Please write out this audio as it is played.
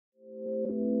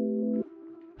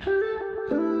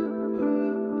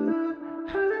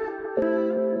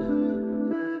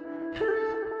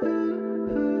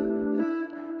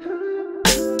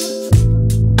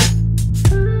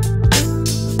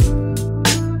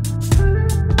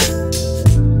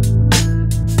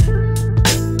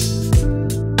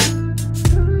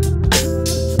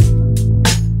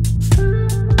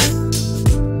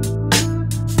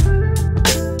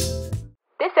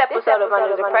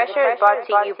is brought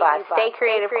to you by Stay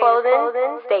Creative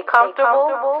Clothing. Stay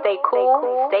comfortable, stay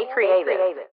cool, stay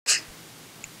creative.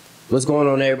 What's going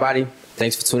on, everybody?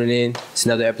 Thanks for tuning in. It's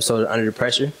another episode of Under the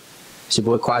Pressure. It's your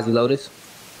boy Quasi Lotus,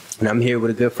 and I'm here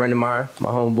with a good friend of mine, my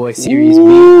homeboy Sirius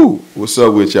B. What's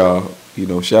up with y'all?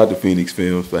 Shout out to Phoenix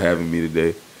Films for having me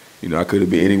today. I could have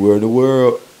been anywhere in the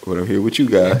world, but I'm here with you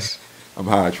guys. I'm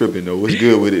high tripping though. What's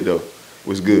good with it though?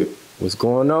 What's good? What's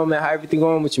going on, man? How everything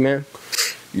going with you, man?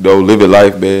 Living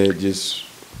life, man. Just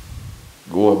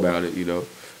go about it.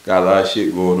 Got a lot of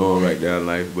shit going on right now in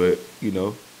life, but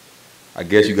I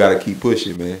guess you gotta keep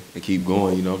pushing, man, and keep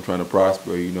going. I'm trying to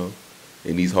prosper,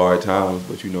 in these hard times,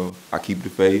 but I keep the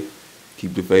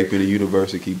faith in the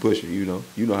universe, and keep pushing. You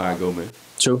know how I go, man.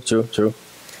 True.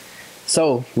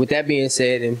 So, with that being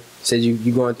said, and said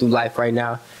you going through life right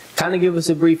now, kind of give us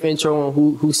a brief intro on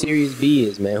who Sirius B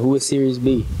is, man. Who is Sirius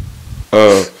B?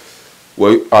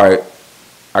 Well, all right,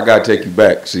 I gotta take you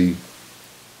back. See,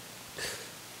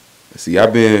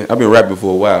 I've been rapping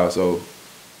for a while,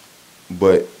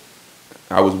 but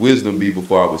I was Wisdom B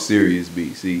before I was Sirius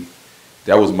B. See,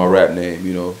 that was my rap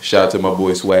name. Shout out to my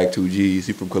boy Swag 2Gs.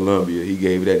 He from Columbia. He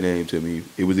gave that name to me.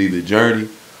 It was either Journey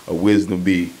or Wisdom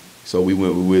B. So we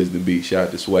went with Wisdom B. Shout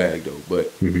out to Swag though.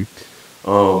 But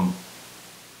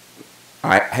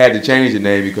I had to change the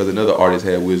name because another artist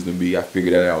had Wisdom B. I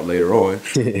figured that out later on.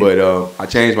 But I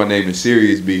changed my name to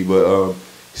Sirius B. But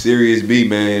Sirius B,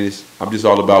 man, I'm just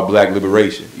all about black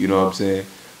liberation. You know what I'm saying?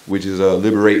 Which is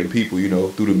liberating people,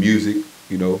 through the music,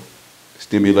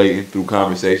 stimulating through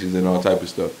conversations and all type of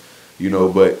stuff.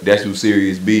 But that's who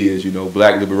Sirius B is,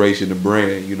 black liberation, the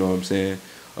brand, you know what I'm saying?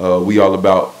 We all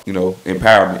about,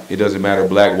 empowerment. It doesn't matter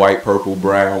black, white, purple,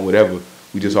 brown, whatever.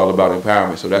 We just all about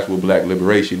empowerment. So that's what black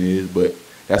liberation is. But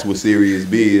that's what Sirius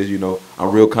B is,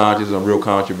 I'm real conscious. I'm real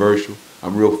controversial.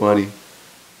 I'm real funny.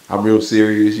 I'm real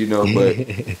serious,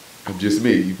 but I'm just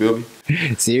me. You feel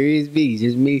me? Sirius B,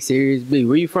 just me, Sirius B.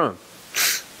 Where you from?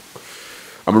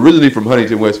 I'm originally from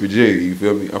Huntington, West Virginia. You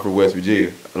feel me? I'm from West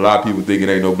Virginia. A lot of people think it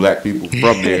ain't no black people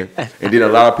from there. And then a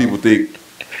lot of people think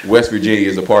West Virginia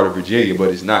is a part of Virginia, but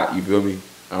it's not. You feel me?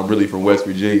 I'm really from West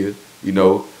Virginia.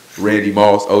 Randy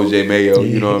Moss, OJ Mayo,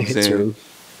 you know what I'm saying? True.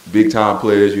 Big time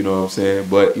players, you know what I'm saying?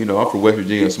 But, I'm from West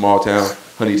Virginia, a small town,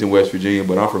 Huntington, West Virginia,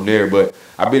 but I'm from there. But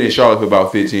I've been in Charlotte for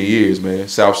about 15 years, man.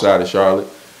 South side of Charlotte,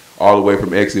 all the way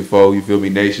from Exit 4, you feel me?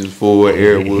 Nations Ford,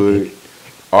 Airwood,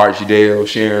 Archdale,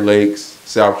 Sharon Lakes,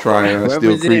 South Tryon,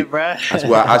 Steel Creek. That's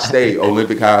where I stayed.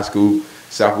 Olympic High School,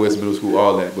 Southwest Middle School,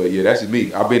 all that. But yeah, that's just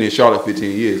me. I've been in Charlotte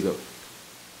 15 years though.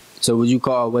 So would you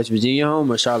call West Virginia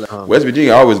home or Charlotte home? West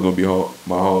Virginia always gonna be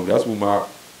my home. That's where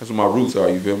my roots are.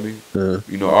 You feel me?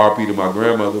 RP to my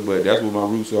grandmother, but that's where my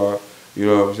roots are. You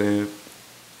know what I'm saying?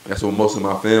 That's where most of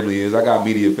my family is. I got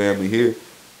media family here,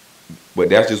 but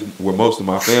that's just where most of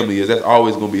my family is. That's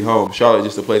always gonna be home. Charlotte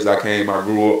just the place I came. I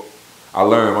grew up. I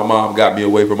learned. My mom got me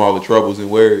away from all the troubles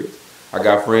and worries. I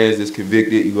got friends that's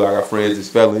convicted. I got friends that's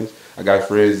felons. I got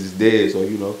friends that's dead. So,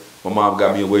 my mom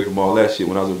got me away from all that shit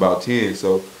when I was about 10.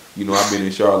 So, I've been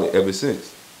in Charlotte ever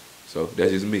since. So,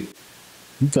 that's just me.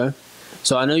 Okay.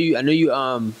 So, I know you, we're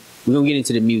going to get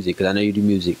into the music because I know you do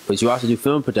music, but you also do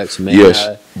film production, man.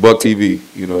 Yes. Buck TV,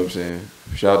 you know what I'm saying?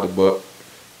 Shout out to Buck,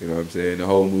 you know what I'm saying? The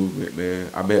whole movement, man.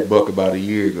 I met Buck about a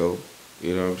year ago,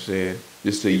 you know what I'm saying?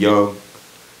 Just a young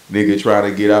nigga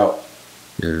trying to get out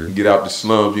the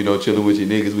slums, chilling with your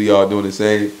niggas. We all doing the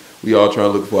same. We all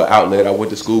trying to look for an outlet. I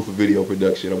went to school for video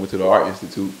production. I went to the Art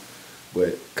Institute,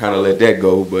 but kind of let that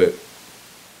go. But,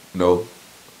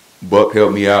 Buck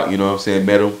helped me out, you know what I'm saying?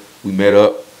 Met him. We met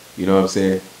up, you know what I'm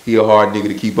saying? He a hard nigga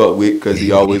to keep up with because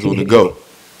he always on the go.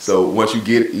 So once you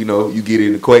get, you get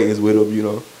an acquaintance with him, you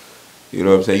know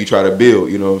what I'm saying? You try to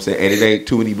build, you know what I'm saying? And it ain't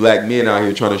too many black men out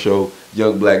here trying to show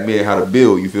young black men how to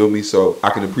build, you feel me? So I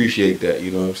can appreciate that,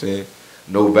 you know what I'm saying?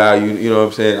 No value, you know what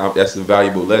I'm saying? That's a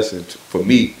valuable lesson for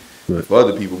me, for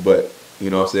other people. But,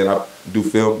 you know what I'm saying? I do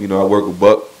film, I work with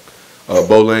Buck,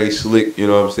 Bowlane Slick, you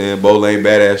know what I'm saying? Bowlane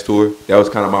Badass Tour. That was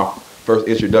kind of my first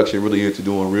introduction really into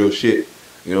doing real shit.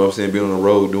 You know what I'm saying? Being on the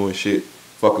road doing shit,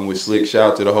 fucking with Slick.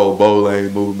 Shout out to the whole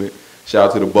Bowlane movement. Shout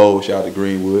out to the Bowl, shout out to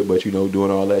Greenwood, but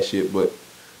doing all that shit. But,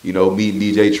 meeting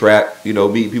DJ Trap,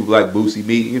 meeting people like Boosie,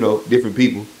 different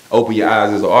people. Open your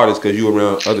eyes as an artist because you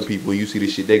around other people and you see the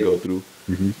shit they go through.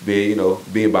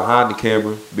 Being behind the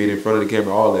camera, being in front of the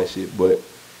camera, all that shit. But,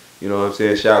 you know what I'm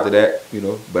saying? Shout out to that,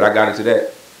 But I got into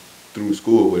that through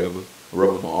school or whatever.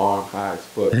 Rubbing my arm high as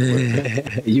fuck.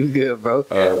 You good, bro.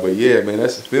 But yeah, man,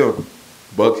 that's the film.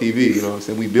 Buck TV, you know what I'm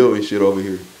saying? We building shit over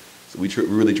here. So we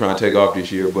really trying to take off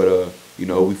this year. But,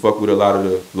 we fuck with a lot of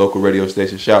the local radio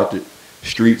stations. Shout out to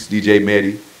Streets, DJ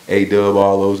Medi, A-Dub,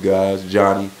 all those guys,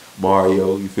 Johnny,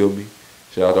 Mario, you feel me?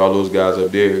 Shout out to all those guys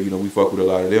up there. You know, we fuck with a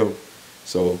lot of them.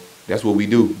 So that's what we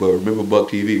do. But remember Buck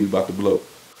TV, we about to blow.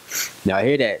 Now I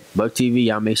hear that. Buck TV,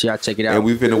 y'all make sure y'all check it out. And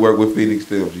we finna work with Phoenix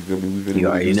Films, you feel me? We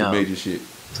finna really do some major shit.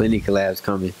 Plenty collabs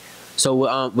coming. So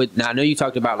now I know you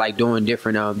talked about like doing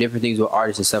different things with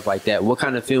artists and stuff like that. What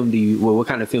kind of film do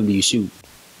you shoot?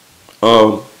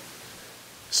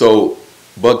 So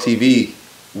Buck TV,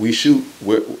 we shoot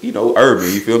with, you know, urban,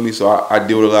 you feel me? So I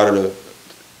deal with a lot of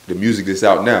the music that's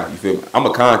out now, you feel me? I'm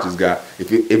a conscious guy.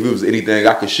 If it was anything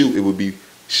I could shoot, it would be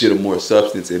shit of more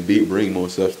substance and bring more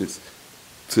substance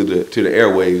to the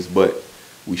airwaves. But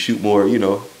we shoot more, you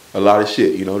know, a lot of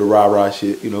shit, you know, the rah-rah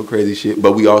shit, you know, crazy shit.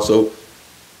 But we also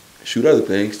shoot other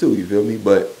things too, you feel me?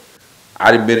 But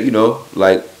I done been, you know,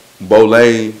 like Blow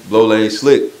Lane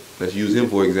Slick, let's use him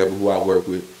for example, who I work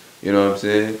with. You know what I'm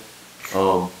saying?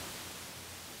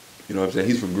 You know what I'm saying?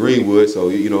 He's from Greenwood, so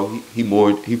you know he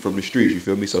from the streets. You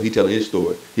feel me? So he telling his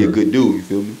story. He a good dude. You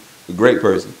feel me? A great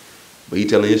person, but he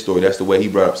telling his story. That's the way he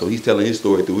brought up. So he's telling his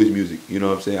story through his music. You know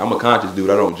what I'm saying? I'm a conscious dude.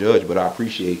 I don't judge, but I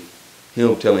appreciate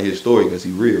him telling his story because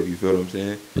he real. You feel what I'm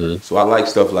saying? Mm-hmm. So I like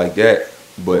stuff like that.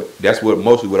 But that's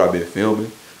mostly what I've been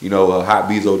filming. You know, Hot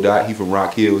Bezo Dot. He from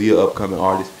Rock Hill. He an upcoming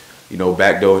artist. You know,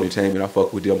 Backdoor Entertainment. I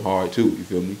fuck with them hard too. You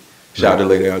feel me? Shout out to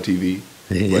Lay Down TV.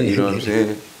 But you know what I'm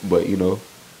saying? But you know,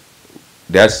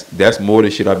 that's more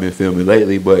than shit I've been filming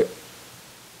lately. But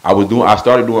I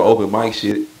started doing open mic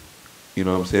shit. You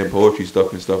know what I'm saying? Poetry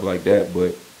stuff and stuff like that.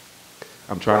 But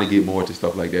I'm trying to get more into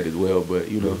stuff like that as well.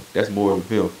 But you know, that's more than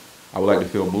film. I would like to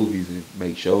film movies and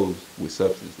make shows with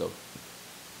substance though.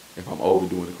 If I'm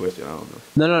overdoing the question, I don't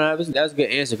know. No, that was a good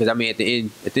answer because I mean, at the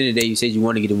end of the day, you said you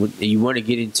want to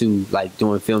get into like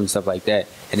doing film and stuff like that,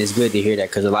 and it's good to hear that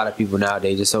because a lot of people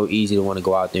nowadays it's so easy to want to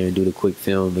go out there and do the quick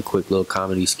film, the quick little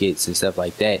comedy skits and stuff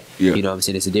like that. Yeah. You know what I'm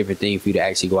saying? It's a different thing for you to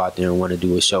actually go out there and want to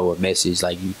do a show or message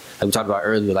like we talked about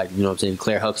earlier, like you know what I'm saying,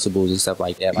 Claire Huxtables and stuff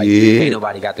like that. Like ain't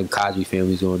nobody got them Cosby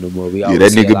families going no more. We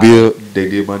that nigga Bill, they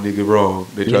did my nigga wrong.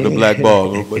 They tried to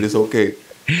blackball him, but it's okay.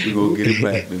 We gonna get it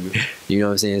back, nigga. You know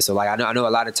what I'm saying? So like I know a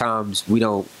lot of times we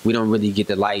don't really get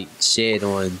the light shed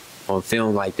on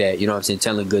film like that. You know what I'm saying?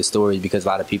 Telling good stories because a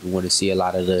lot of people want to see a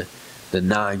lot of the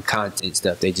non-content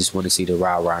stuff. They just want to see the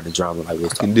rah-rah and the drama like we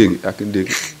was talking about. I can dig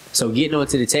it. So getting on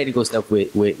to the technical stuff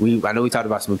I know we talked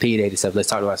about some opinionated stuff. Let's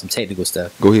talk about some technical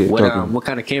stuff. Go ahead. What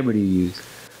kind of camera do you use?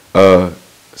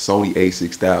 Sony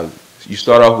A6000. You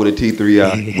start off with a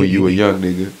T3i when you a young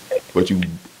nigga, but you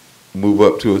move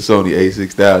up to a Sony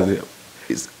A6000.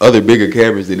 It's other bigger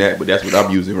cameras than that, but that's what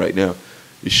I'm using right now.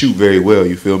 It shoot very well,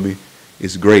 you feel me?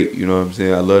 It's great, you know what I'm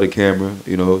saying? I love the camera,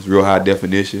 you know, it's real high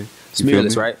definition. It's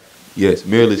mirrorless, right? Yes,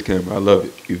 mirrorless camera. I love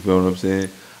it. You feel what I'm saying?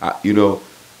 You know,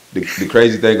 the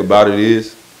crazy thing about it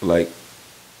is, like,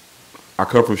 I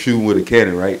come from shooting with a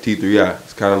Canon, right? T3i.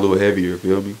 It's kind of a little heavier, you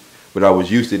feel me? But I was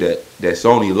used to that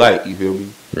Sony light, you feel me?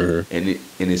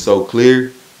 Mm-hmm. And it's so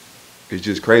clear. It's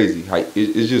just crazy.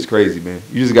 It's just crazy, man.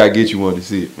 You just gotta get you one to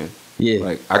see it, man. Yeah.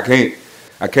 Like I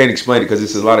can't explain it because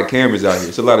it's a lot of cameras out here.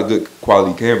 It's a lot of good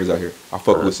quality cameras out here. I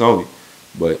fuck with Sony,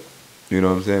 but you know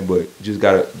what I'm saying. But just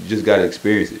gotta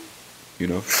experience it. You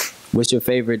know. What's your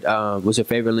favorite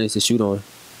lens to shoot on?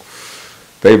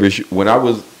 When I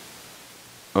was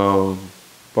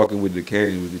fucking with the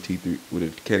Canon with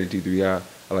the Canon T3i,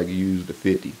 I like to use the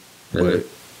 50. But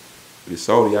the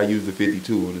Sony, I use the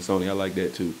 52 on the Sony. I like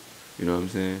that too. You know what I'm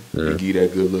saying? It give you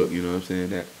that good look, you know what I'm saying?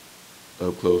 That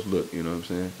up close look, you know what I'm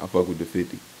saying? I fuck with the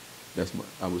 50.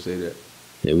 I would say that.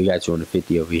 Yeah, we got you on the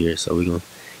 50 over here, so we gonna,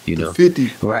 you know.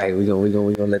 50. Right, we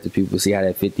gonna let the people see how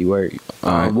that 50 work.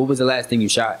 Right. What was the last thing you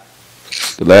shot?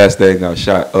 The last thing I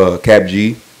shot, Cap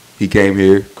G, he came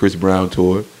here, Chris Brown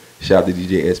tour, shot the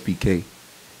DJ SPK.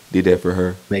 Did that for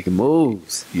her. Making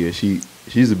moves. Yeah,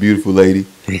 she's a beautiful lady.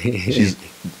 She's,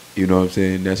 you know what I'm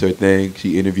saying? That's her thing.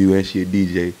 She interview and she a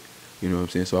DJ. You know what I'm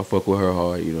saying? So I fuck with her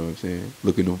hard, you know what I'm saying?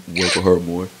 Looking to work with her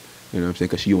more. You know what I'm saying?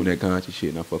 Because she on that conscious shit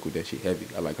and I fuck with that shit heavy.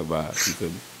 I like her vibes, you feel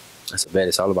me? That's a bet.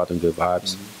 It's all about them good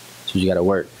vibes. So you gotta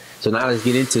work. So now let's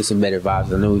get into some better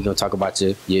vibes. I know we're gonna talk about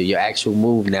your actual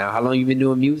move now. How long you been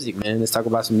doing music, man? Let's talk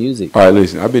about some music. All right,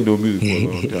 listen, I've been doing music for a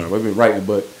long time. I've been writing,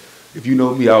 but if you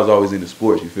know me, I was always into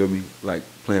sports, you feel me? Like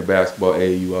playing basketball,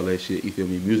 AAU, all that shit, you feel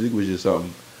me? Music was just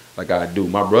something like I do.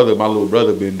 My little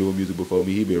brother been doing music before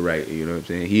me. He been writing, you know what I'm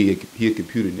saying? He a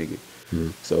computer nigga.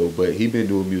 So, but he been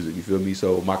doing music, you feel me?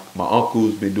 So my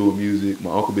uncle's been doing music.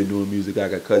 My uncle been doing music. I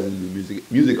got cousins doing music.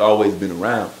 Music always been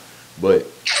around, but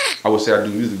I would say I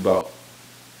do music about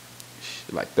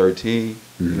like 13,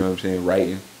 you know what I'm saying,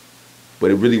 writing.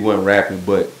 But it really wasn't rapping.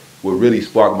 But what really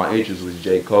sparked my interest was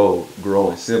J. Cole,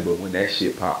 Grow, and Simba when that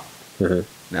shit popped.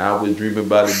 Now I was dreaming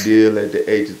about a deal at the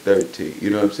age of 13. You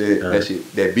know what I'm saying? That shit,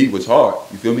 that beat was hard.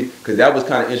 You feel me? Because that was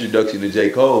kind of introduction to J.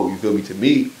 Cole. You feel me? To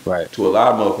me, to a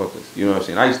lot of motherfuckers. You know what I'm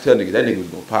saying? I used to tell niggas that nigga was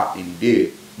gonna pop, and he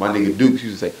did. My nigga Dukes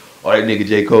used to say, "Oh, that nigga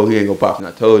J. Cole, he ain't gonna pop." And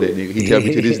I told that nigga. He tell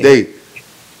me to this day,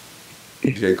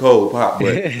 J. Cole pop,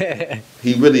 but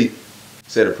he really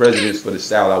set a precedence for the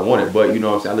style I wanted. But you know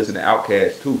what I'm saying? I listen to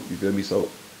Outkast too. You feel me? So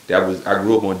that was, I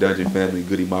grew up on Dungeon Family,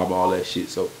 Goody Mob, all that shit.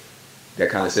 So that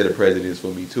kind of set a precedence for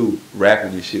me too,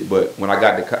 rapping and shit. But when I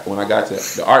got to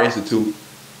the Art Institute,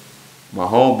 my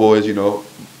homeboys, you know,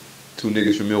 2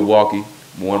 niggas from Milwaukee,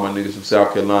 one of my niggas from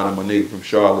South Carolina, my nigga from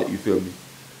Charlotte, you feel me?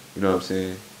 You know what I'm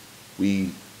saying?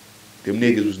 Them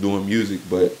niggas was doing music,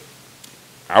 but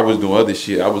I was doing other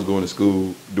shit. I was going to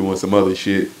school doing some other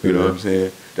shit, you know what I'm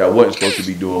saying, that I wasn't supposed to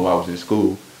be doing while I was in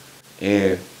school.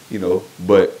 And, you know,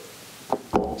 but,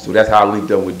 so that's how I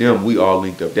linked up with them. We all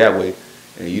linked up that way.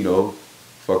 And, you know,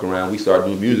 fuck around, we started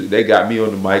doing music. They got me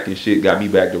on the mic and shit, got me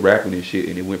back to rapping and shit,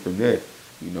 and it went from there,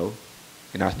 you know.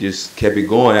 And I just kept it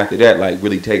going after that, like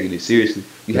really taking it seriously.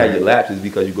 You had your lapses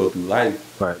because you go through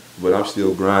life. Right. But I'm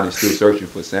still grinding, still searching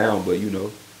for sound, but you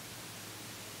know,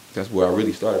 that's where I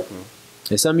really started from.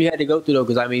 It's something you had to go through though,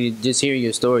 because I mean, just hearing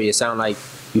your story, it sounded like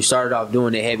you started off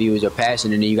doing it heavy, it was your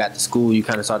passion, and then you got to school, you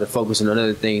kind of started focusing on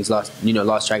other things, lost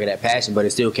track of that passion, but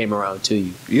it still came around to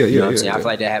you. You know what I'm saying? I feel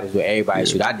like that happens with everybody.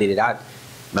 Shoot, I did it.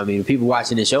 I mean, people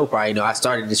watching the show probably know I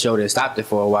started the show, then stopped it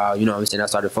for a while. You know what I'm saying? I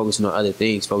started focusing on other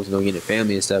things, focusing on getting a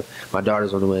family and stuff. My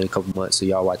daughter's on the way in a couple months, so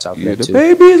y'all watch out for that too. The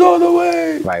baby's on the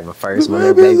way. Right, my first one,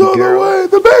 baby girl.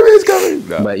 The baby's coming.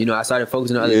 No. But you know, I started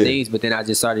focusing on other things, but then I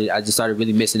just started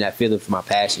really missing that feeling for my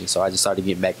passion. So I just started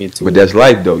getting back into it. But that's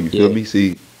life, though. You feel me?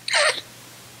 See,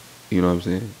 you know what I'm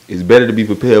saying? It's better to be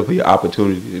prepared for your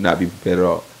opportunity than not be prepared at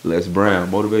all. Les Brown,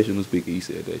 motivational speaker, he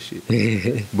said that shit.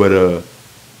 But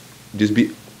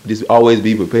just always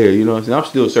be prepared, you know what I'm saying? I'm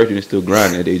still searching and still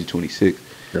grinding at the age of 26.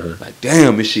 Like,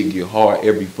 damn, this shit get hard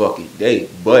every fucking day.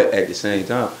 But at the same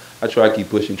time, I try to keep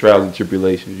pushing trials and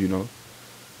tribulations, you know.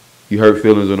 You hurt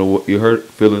feelings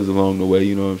along the way,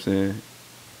 you know what I'm saying?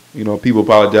 You know, people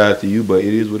apologize to you, but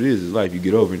it is what it is. It's life. You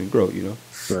get over it and grow, you know.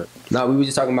 Right. No, we were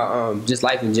just talking about just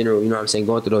life in general, you know what I'm saying,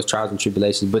 going through those trials and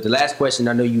tribulations. But the last question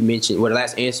I know you mentioned, the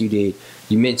last answer you did,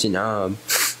 you mentioned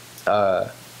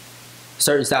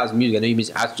certain styles of music. I know you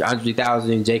mentioned Andre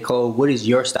 3000, J. Cole. What is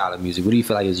your style of music? What do you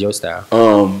feel like is your style?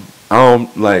 I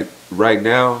don't, like, right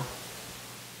now,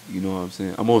 you know what I'm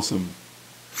saying? I'm on some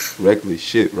reckless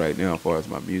shit right now as far as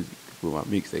my music. With my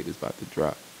mixtape is about to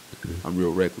drop. I'm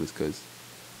real reckless because,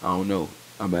 I don't know,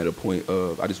 I'm at a point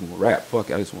of, I just want to rap.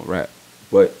 Fuck it, I just want to rap.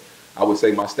 But I would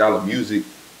say my style of music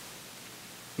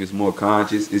is more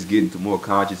conscious. It's getting to more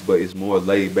conscious, but it's more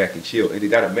laid back and chill. And it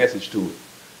got a message to it.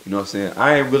 You know what I'm saying?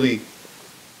 I ain't really...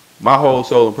 My whole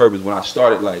soul and purpose when I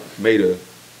started, like, made a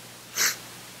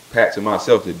pact to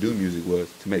myself to do music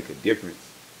was to make a difference.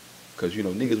 Because, you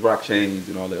know, niggas rock chains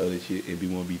and all that other shit and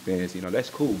want to be fancy. You know, that's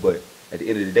cool. But at the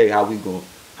end of the day, how we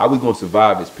gonna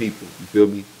survive as people? You feel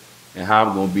me? And how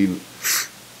I'm going to be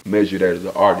measured as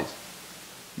an artist.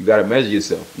 You got to measure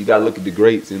yourself. You got to look at the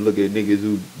greats and look at niggas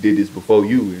who did this before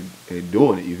you and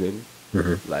doing it. You feel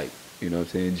me? Like, you know what I'm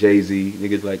saying? Jay-Z,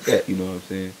 niggas like that. You know what I'm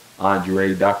saying?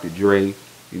 Andre, Dr. Dre.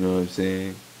 You know what I'm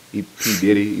saying? P.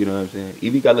 Diddy, you know what I'm saying?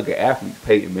 Even you gotta look at athletes,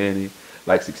 Peyton Manning,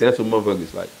 like successful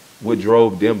motherfuckers, like what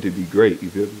drove them to be great, you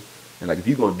feel me? And like if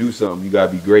you gonna do something, you gotta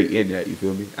be great in that, you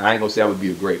feel me? I ain't gonna say I'm gonna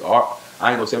be a great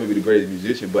I ain't gonna say I'm gonna be the greatest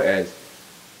musician, but I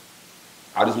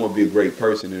just wanna be a great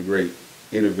person and a great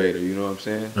innovator, you know what I'm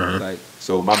saying? Like,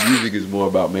 so my music is more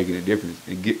about making a difference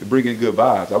and bringing good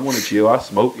vibes. I want to chill. I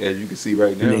smoke, as you can see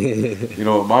right now. You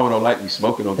know, mama don't like me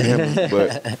smoking on camera,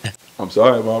 but I'm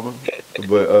sorry, mama.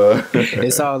 But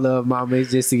it's all love, mama.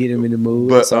 It's just to get him in the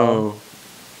mood.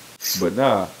 But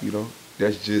nah, you know,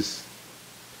 that's just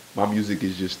my music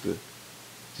is just to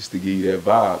give you that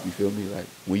vibe. You feel me? Like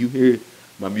when you hear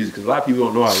my music, because a lot of people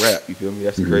don't know I rap. You feel me?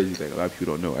 That's the crazy thing. A lot of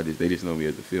people don't know. They just know me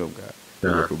as a film guy.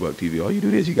 For Buck TV. All you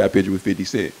do this, you got a picture with 50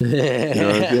 Cent. You know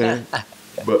what I'm saying?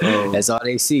 But that's all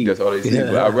they see. That's all they see.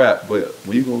 But I rap. But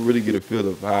when you gonna really get a feel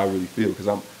of how I really feel, because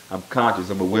I'm conscious,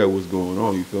 I'm aware of what's going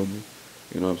on. You feel me?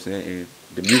 You know what I'm saying? And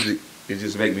the music, it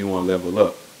just make me want to level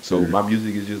up. So my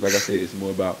music is just like I said, it's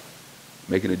more about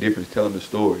making a difference, telling the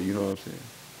story. You know what I'm saying?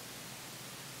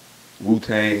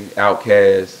 Wu-Tang,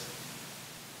 Outkast,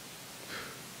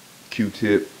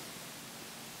 Q-Tip,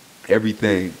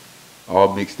 everything,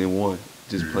 all mixed in one.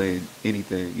 Just playing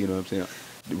anything, you know what I'm saying?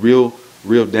 The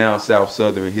real down south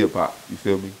southern hip hop, you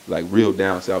feel me? Like real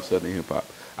down south southern hip hop.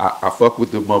 I fuck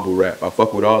with the mumble rap. I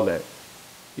fuck with all that.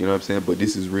 You know what I'm saying? But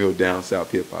this is real down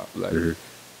south hip hop. Like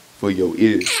for your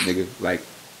ears, nigga. Like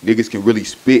niggas can really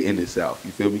spit in the South.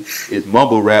 You feel me? It's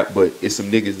mumble rap, but it's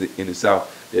some niggas in the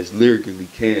South that's lyrically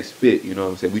can spit. You know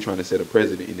what I'm saying? We trying to set a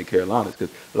precedent in the Carolinas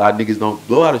because a lot of niggas don't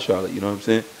blow out of Charlotte. You know what I'm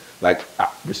saying? Like,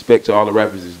 respect to all the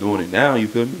rappers that's doing it now. You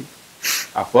feel me?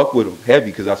 I fuck with them heavy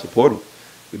because I support them.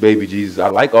 The Baby Jesus, I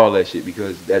like all that shit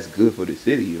because that's good for the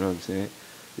city. You know what I'm saying?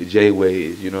 The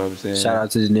J-Ways, you know what I'm saying? Shout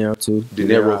out to De Niro too. De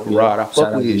Niro Farad, I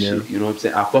fuck with his shit. You know what I'm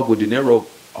saying? I fuck with De Niro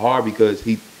hard because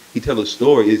he tell a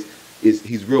story.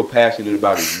 He's real passionate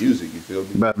about his music. You feel me?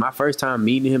 But my first time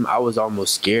meeting him, I was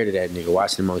almost scared of that nigga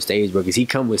watching him on stage, bro, because he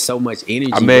come with so much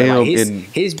energy. I met him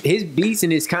like his beats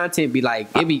and his content be like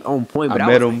it be on point. But I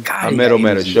met him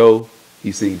at a show.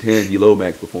 He seen Tansy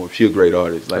Lomax perform. She a great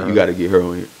artist. Like you got to get her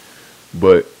on here.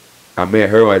 But I met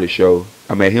her at a show.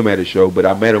 I met him at a show, but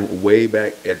I met him way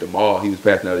back at the mall. He was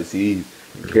passing out his CDs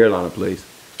in Carolina Place.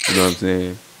 You know what I'm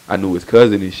saying? I knew his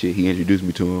cousin and shit. He introduced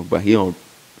me to him, but he'll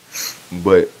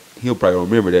probably don't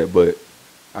remember that. But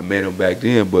I met him back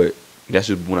then. But that's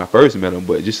just when I first met him.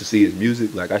 But just to see his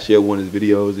music, like I shared one of his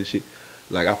videos and shit.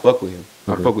 Like I fuck with him.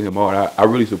 I fuck with him hard. I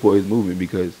really support his movement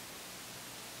because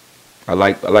I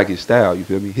like his style. You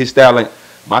feel me? His style ain't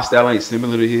my style ain't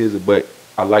similar to his, but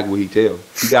I like what he tells.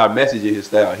 He got a message in his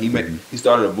style. He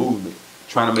started a movement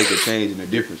trying to make a change and a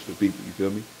difference for people. You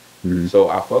feel me? So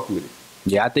I fuck with it.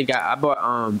 Yeah, I think I bought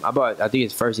I think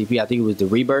his first EP. I think it was The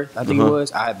Rebirth. I think it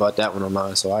was. I had bought that one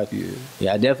online, so I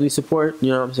definitely support. You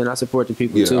know what I'm saying? I support the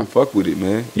people too. I fuck with it,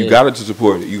 man. You gotta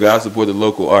support it. You gotta support the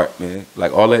local art, man.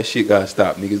 Like all that shit gotta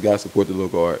stop. Niggas gotta support the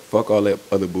local art. Fuck all that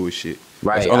other bullshit.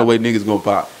 Right. That's the only way niggas gonna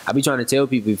pop. I be trying to tell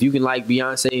people, if you can like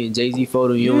Beyonce and Jay-Z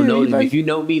photo, you don't know them. Like, if you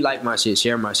know me, like my shit,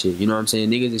 share my shit. You know what I'm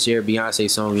saying? Niggas that share a Beyonce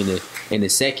song in a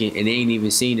second and they ain't even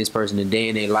seen this person a day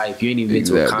in their life. You ain't even been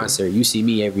to a concert. You see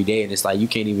me every day and it's like you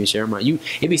can't even share my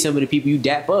it be some of the people you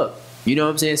dap up. You know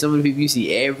what I'm saying? Some of the people you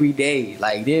see every day.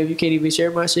 Like, damn, you can't even share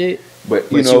my shit.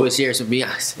 But you would share some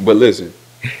Beyonce. But listen.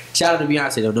 Shout out to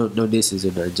Beyonce though. No disses or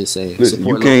nothing. Just saying. Listen,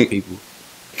 support you can't, people.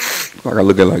 I gotta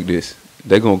look at it like this.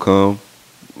 They gonna come.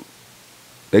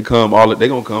 They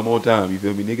gonna come on time. You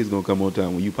feel me? Niggas gonna come on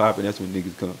time. When you popping, that's when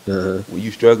niggas come. When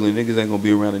you struggling, niggas ain't gonna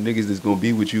be around. The niggas that's gonna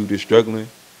be with you, that's struggling,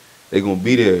 they gonna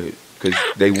be there because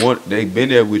they been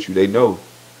there with you. They know.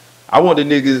 I want the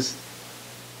niggas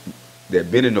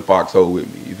that been in the foxhole with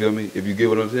me. You feel me? If you get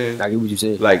what I'm saying? I get what you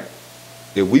said. Like,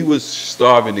 if we was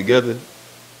starving together,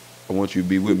 I want you to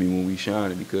be with me when we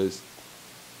shining because,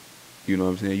 you know what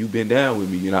I'm saying? You been down with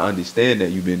me, and I understand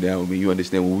that you been down with me. You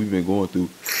understand what we've been going through.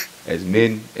 As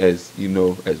men, as you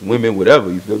know, as women,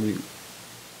 whatever, you feel me?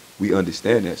 We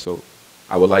understand that. So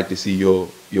I would like to see your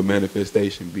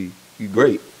manifestation be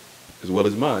great as well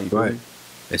as mine. You feel me?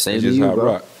 The same It's to just you, how I bro.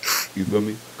 rock. You feel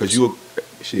me? Because you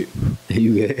shit.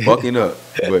 You fucking up.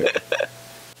 But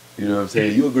you know what I'm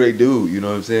saying? You a great dude, you know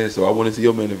what I'm saying? So I want to see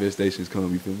your manifestations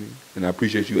come, you feel me? And I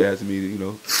appreciate you asking me to, you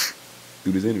know,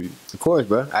 do this interview. Of course,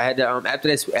 bro. I had to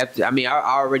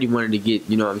I already wanted to get,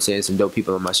 you know what I'm saying, some dope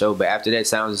people on my show, but after that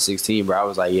Sounds of 16, bro, I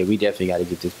was like, yeah, we definitely got to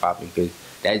get this popping because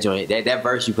that joint, that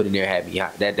verse you put in there had me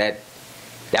hot. That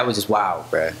was just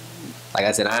wild, bro. Like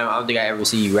I said, I don't think I ever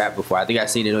seen you rap before. I think I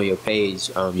seen it on your page,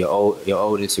 your old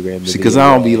Instagram. See, because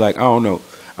I don't be like, I don't know.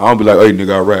 I don't be like, hey,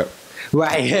 nigga, I rap.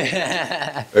 Right.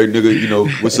 Hey, nigga, you know,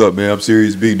 what's up, man? I'm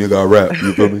Sirius B, nigga, I rap.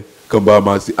 You feel me? Come buy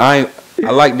my CD. I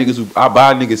like niggas who, I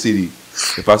buy a nigga CD.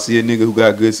 If I see a nigga who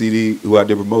got good CD, who out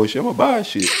there promoting shit, I'm gonna buy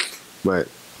shit. Right.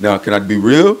 Now, can I be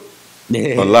real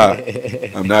or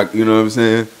lie? I'm not, you know what I'm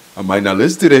saying? I might not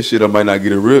listen to that shit. I might not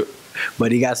get it real.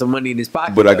 But he got some money in his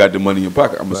pocket. But I got the money in your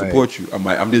pocket. I'm gonna support you.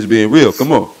 I'm just being real.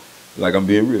 Come on. Like, I'm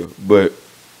being real. But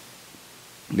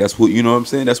that's what, you know what I'm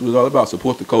saying? That's what it's all about.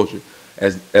 Support the culture.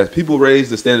 As people raise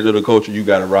the standard of the culture, you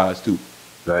gotta rise too.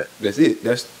 Right. That's it.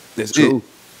 That's true. It.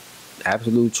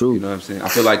 Absolute truth. You know what I'm saying? I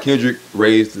feel like Kendrick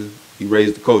raised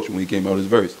the culture when he came out with his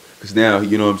verse. Because now,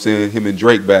 you know what I'm saying, him and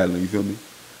Drake battling, you feel me?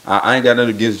 I ain't got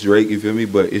nothing against Drake, you feel me?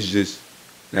 But it's just,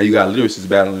 now you got lyricists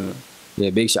battling him. Yeah,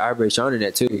 Big Sean, I break Sean in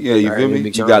that too. Yeah, you feel me?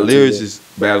 You got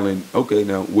lyricists battling, okay,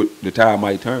 now the tide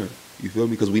might turn. You feel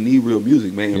me? Because we need real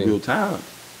music, man, in real time.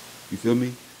 You feel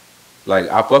me? Like,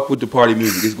 I fuck with the party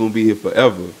music. It's going to be here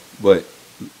forever. But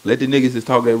let the niggas that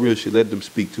talk that real shit, let them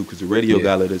speak too. Because the radio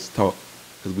gotta let us talk.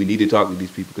 Because we need to talk to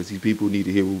these people. Because these people need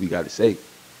to hear what we got to say.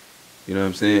 You know what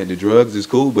I'm saying? The drugs is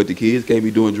cool, but the kids can't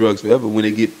be doing drugs forever. When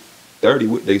they get 30,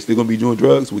 they still going to be doing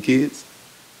drugs with kids?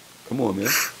 Come on, man.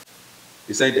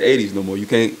 This ain't the 80s no more. You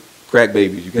can't crack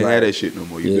babies. You can't have that shit no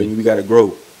more. You feel me? We got to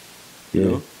grow. You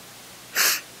know?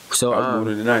 So, I was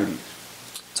born in the 90s.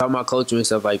 Talking about culture and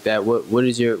stuff like that, what would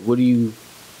be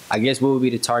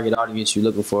the target audience you're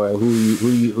looking for?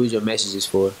 Who's your messages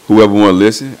for? Whoever want to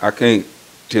listen. I can't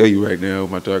tell you right now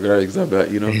my target audience.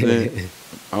 You know what I'm saying?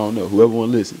 I don't know. Whoever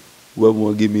want to listen, whoever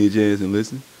want to give me a chance and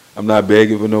listen. I'm not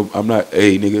begging for no. I'm not.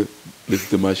 Hey, nigga, listen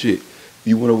to my shit. If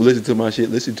you want to listen to my shit,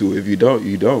 listen to it. If you don't,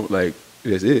 you don't. Like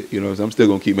that's it. You know what I'm saying? I'm still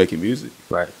gonna keep making music.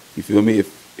 Right. You feel me?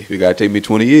 If it gotta take me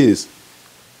 20 years,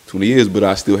 but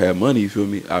I still have money. You feel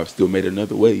me? I've still made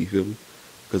another way. You feel me?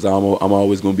 Because I'm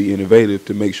always gonna be innovative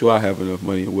to make sure I have enough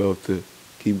money and wealth to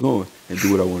keep going and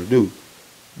do what I want to do.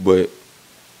 But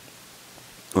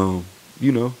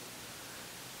you know,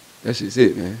 that's just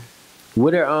it, man.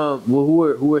 What are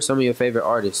who are some of your favorite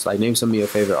artists? Like name some of your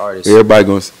favorite artists.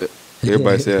 Everybody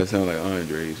say I sound like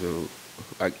Andre, so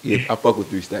I fuck with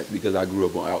 3 Stacks because I grew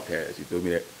up on Outkast. You feel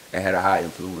me? That had a high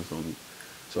influence on me.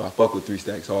 So I fuck with 3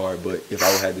 Stacks hard. But if I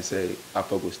had to say, I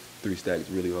fuck with 3 Stacks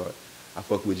really hard. I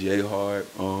fuck with Jay hard.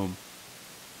 I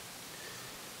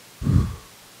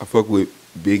fuck with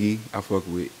Biggie. I fuck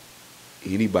with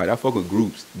anybody. I fuck with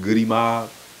groups. Goody Mob.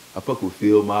 I fuck with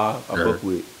Phil Mob. I fuck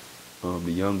with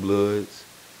the Young Bloods.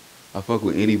 I fuck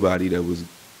with anybody that was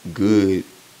good,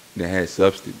 that had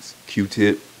substance.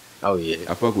 Q-Tip. Oh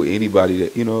yeah. I fuck with anybody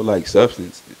that, you know, like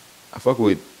substance. I fuck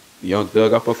with Young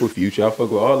Thug. I fuck with Future. I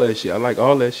fuck with all that shit. I like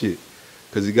all that shit.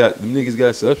 Cause them niggas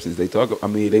got substance.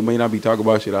 They may not be talking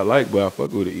about shit I like, but I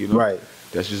fuck with it, you know? Right.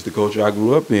 That's just the culture I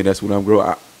grew up in. That's what I'm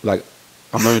growing.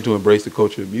 I'm learning to embrace the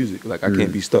culture of music. Like I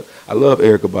can't be stuck. I love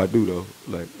Erykah Badu though.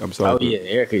 Like I'm sorry. Oh yeah,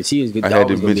 Erykah. She is good. I had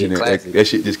to mention that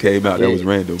shit just came out. Yeah. That was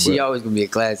random. She always gonna be a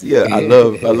classic. Yeah, I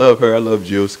love her. I love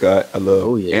Jill Scott. I love.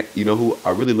 Oh yeah. You know who?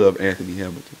 I really love Anthony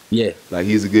Hamilton. Yeah. Like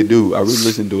he's a good dude. I really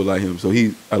listen to it like him. So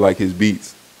I like his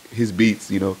beats. His beats,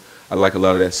 you know, I like a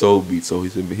lot of that soul beat. So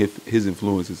his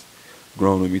influence has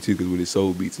grown on me too, cause with his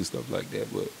soul beats and stuff like that.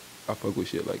 But I fuck with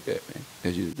shit like that, man.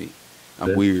 That's just me.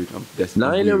 I'm weird. Ain't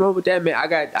nothing wrong with that, man. I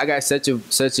got such a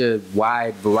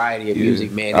wide variety of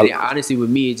music, man. And honestly, with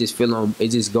me, it just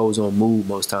goes on mood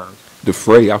most times. The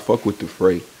Fray, I fuck with the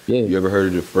Fray. Yeah. You ever heard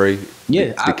of the Fray?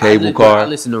 Yeah. The cable car. I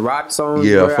listen to rock songs.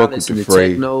 Yeah, bro. I fuck with the Fray.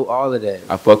 Techno, all of that.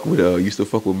 I fuck with used to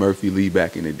fuck with Murphy Lee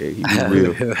back in the day. He was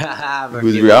real. He was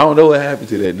Real. real. I don't know what happened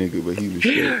to that nigga, but he was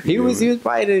straight. He was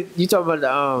probably you talking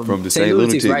about the from the St.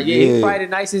 Lunatics, right? Yeah, he he's probably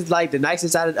the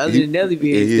nicest out of other than Nelly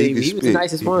being his thing. He was the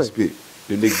nicest one.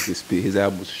 The niggas can spit. His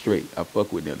album was straight. I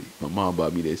fuck with Nelly. My mom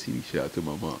bought me that CD. Shout out to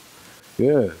my mom.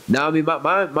 Yeah. No, I mean,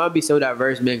 mine be so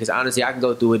diverse, man, because honestly, I can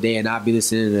go through a day and I'll be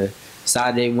listening to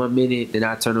Sade 1 minute, then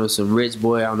I turn on some Rich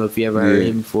Boy. I don't know if you ever heard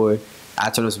him before. I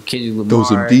turn on some Kendrick Lamar. Throw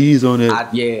some D's on it.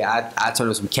 I turn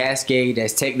on some Cascade.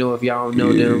 That's techno if y'all don't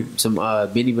know them. Some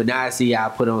Benny Benassi. I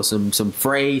put on some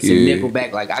Frey, some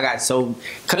Nickelback. Like I got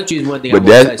country is one thing. But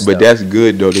that's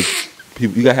good though. You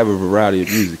gotta have a variety of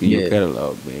music in your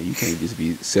catalog, man. You can't just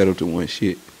be settled to one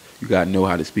shit. You gotta know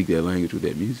how to speak that language with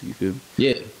that music. You feel me?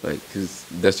 Yeah. Like, cause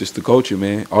that's just the culture,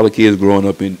 man. All the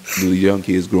young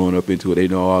kids growing up into it, they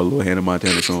know all the little Hannah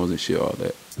Montana songs and shit, all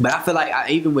that. But I feel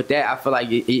like even with that, I feel like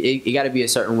it got to be a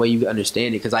certain way you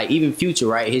understand it. Because like even Future,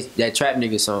 right? That trap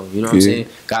nigga song, you know what I'm saying?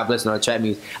 God bless all the trap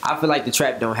niggas. I feel like the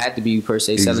trap don't have to be per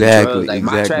se selling drugs. Like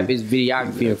my trap is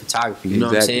videography and photography. You know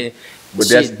what I'm saying? But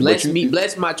shit,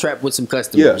 bless my trap with some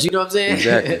customers. Yeah, you know what I'm saying?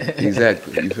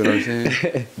 Exactly. You feel what I'm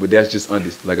saying? But that's just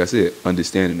like I said,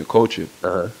 understanding the culture,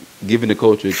 giving the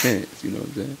culture a chance. You know what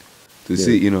I'm saying? To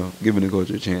see, you know, giving the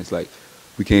culture a chance. Like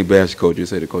we can't bash the culture and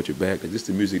say the culture bad, because this is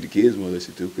the music the kids want to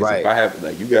listen to. Right. If I have,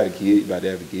 like, you got a kid, you about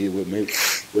to have a kid,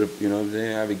 what if, you know what I'm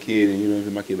saying? I have a kid, and you know what I'm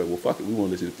saying? My kid like, well, fuck it, we want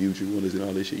to listen to Future, we want to listen to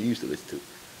all this shit you used to listen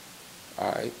to.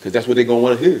 All right, because that's what they're gonna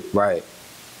want to hear. Right.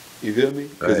 You feel me?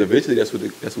 Because eventually that's what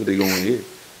they're gonna want to hear.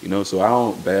 You know, so I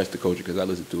don't bash the culture because I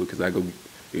listen to it, because I go,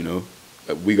 you know,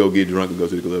 we go get drunk and go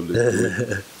to the club.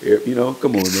 Listen to it. You know,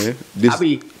 come on, man.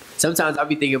 Sometimes I'll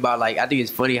be thinking about, like, I think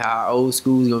it's funny how our old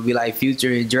school's gonna be like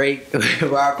Future and Drake,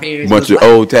 where our parents bunch of like,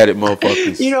 old tatted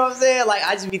motherfuckers. You know what I'm saying? Like,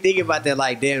 I just be thinking about that,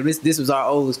 like, damn, this was our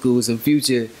old school, some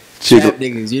Future trap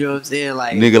niggas. You know what I'm saying?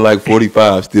 Like nigga like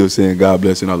 45 still saying God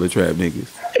bless and all the trap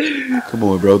niggas. Come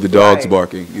on, bro. The dog's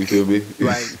barking. You feel me?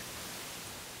 Right.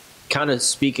 Kind of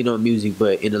speaking on music,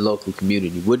 but in the local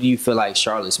community, what do you feel like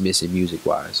Charlotte's missing music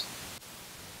wise?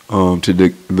 To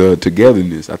the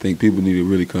togetherness. I think people need to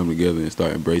really come together and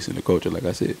start embracing the culture. Like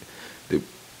I said,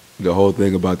 the whole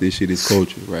thing about this shit is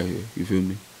culture right here. You feel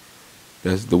me?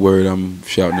 That's the word I'm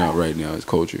shouting out right now, is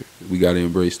culture. We got to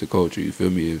embrace the culture. You feel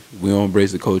me? If we don't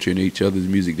embrace the culture in each other's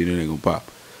music, then it ain't gonna pop.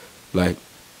 Like,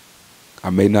 I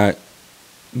may not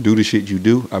do the shit you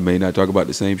do. I may not talk about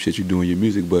the same shit you do in your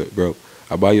music, but bro,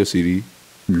 I buy your CD.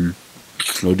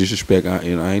 Mm-hmm. No disrespect, I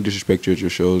ain't disrespect you at your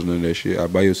shows, none of that shit. I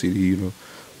buy your CD, you know.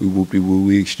 We whoop-de-woo,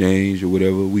 we exchange or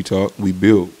whatever, we talk, we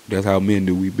build. That's how men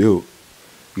do, we build.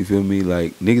 You feel me?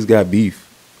 Like, niggas got beef.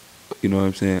 You know what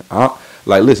I'm saying?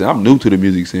 Like, listen, I'm new to the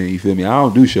music scene. You feel me? I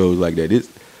don't do shows like that.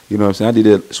 You know what I'm saying? I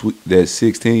did that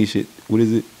 16 shit. What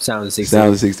is it? Sounds of 16.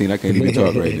 Sounds of 16. I can't even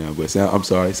talk right now. But I'm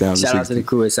sorry. Sounds of 16. Shout out to the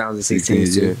crew at Sounds of 16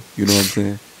 too. Yeah. You know what I'm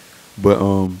saying? But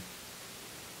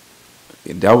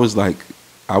that was like,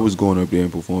 I was going up there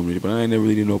and performing it, but I ain't never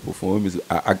really did no performance.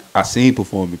 I seen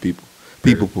performing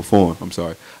people perform. I'm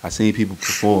sorry. I seen people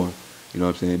perform. You know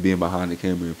what I'm saying? Being behind the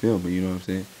camera and filming. You know what I'm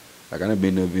saying? Like, I done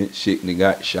been to event, shit, and they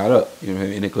got shot up. You know what I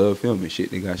mean? In the club filming, shit,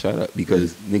 they got shot up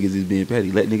because niggas is being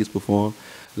petty. Let niggas perform.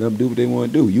 Let them do what they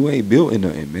want to do. You ain't building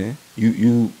nothing, man.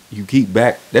 You keep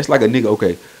back. That's like a nigga.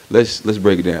 Okay, let's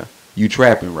break it down. You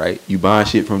trapping, right? You buying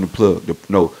shit from the plug.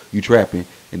 You trapping,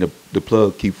 and the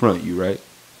plug keep fronting you, right?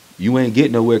 You ain't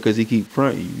getting nowhere because he keep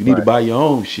fronting you. You need to buy your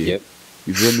own shit. Yep.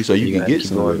 You feel me? So you can get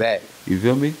somewhere. Going back. You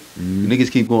feel me?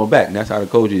 Niggas keep going back. And that's how the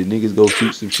culture is. Niggas go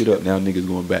shoot some shit up. Now niggas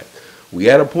going back. We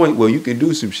at a point where you can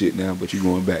do some shit now, but you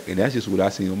going back. And that's just what I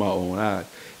see on my own eyes.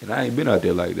 And I ain't been out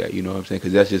there like that, you know what I'm saying?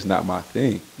 Because that's just not my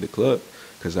thing, the club.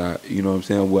 Because you know what I'm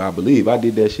saying, what I believe. I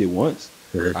did that shit once.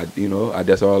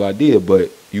 That's all I did.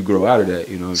 But you grow out of that,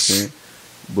 you know what I'm saying?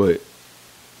 But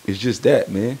it's just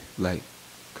that, man. Like,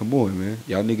 come on, man.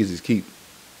 Y'all niggas just keep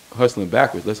hustling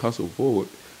backwards. Let's hustle forward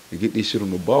and get this shit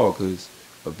on the ball, because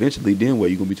eventually then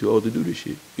what, you going to be too old to do this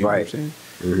shit. You know what I'm saying?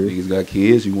 Niggas got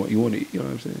kids, you want to, you know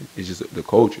what I'm saying? It's just the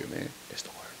culture, man. That's the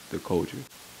word. The culture.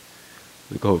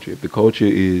 The culture. If the culture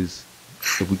is,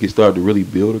 if we can start to really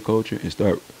build a culture and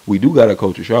start, we do got a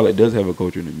culture. Charlotte does have a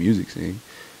culture in the music scene.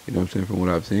 You know what I'm saying? From what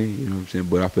I've seen, you know what I'm saying?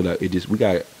 But I feel like we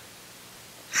got to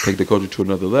take the culture to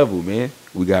another level, man.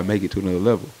 We got to make it to another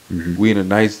level. We in a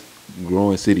nice,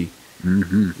 growing city.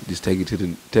 Just take it to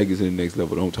the next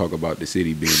level. Don't talk about the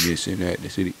city being this and that. The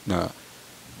city, nah.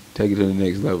 Take it to the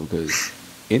next level, because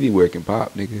anywhere can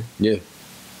pop, nigga. Yeah.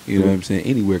 You know what I'm saying?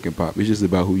 Anywhere can pop. It's just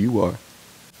about who you are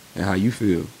and how you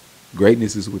feel.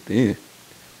 Greatness is within.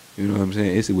 You know what I'm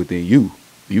saying? It's within you.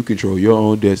 You control your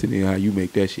own destiny and how you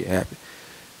make that shit happen.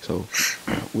 So,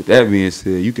 with that being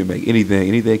said, you can make anything.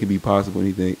 Anything can be possible.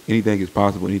 Anything is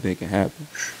possible. Anything can happen.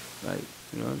 Like,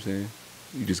 you know what I'm saying?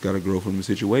 You just got to grow from the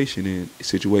situation and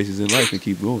situations in life and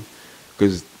keep going.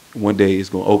 Because one day it's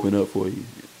going to open up for you.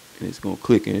 And it's going to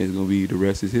click, and it's going to be, the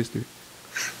rest is history.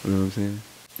 You know what I'm saying?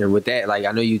 And with that, like,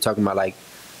 I know you talking about, like,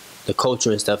 the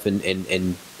culture and stuff, and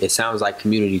it sounds like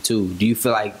community, too. Do you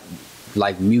feel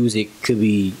like music could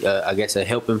be, I guess, a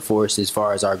helping force as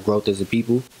far as our growth as a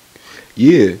people?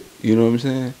 Yeah. You know what I'm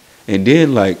saying? And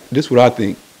then, like, this is what I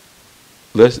think.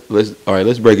 Let's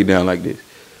break it down like this.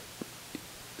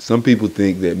 Some people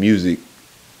think that music,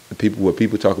 what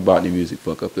people talk about in the music,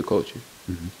 fuck up the culture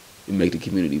and make the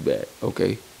community bad.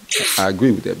 Okay, I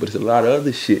agree with that, but it's a lot of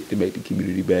other shit that make the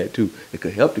community bad too. It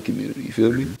could help the community. You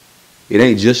feel me? It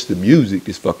ain't just the music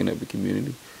that's fucking up the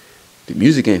community. The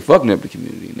music ain't fucking up the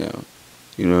community now.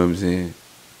 You know what I'm saying?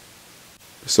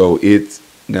 So it's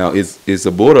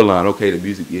a borderline. Okay, the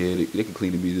music, yeah, they can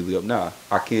clean the music up. Nah,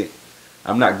 I can't.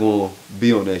 I'm not going to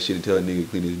be on that shit and tell a nigga to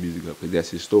clean his music up, because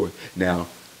that's his story. Now,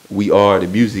 the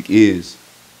music is,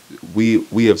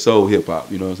 we have sold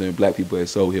hip-hop, you know what I'm saying? Black people have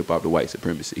sold hip-hop to white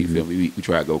supremacy, you feel me? We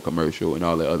try to go commercial and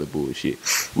all that other bullshit.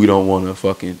 We don't want to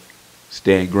fucking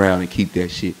stand ground and keep that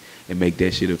shit and make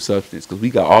that shit of substance, because we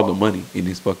got all the money in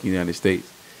this fucking United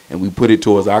States, and we put it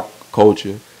towards our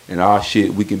culture and our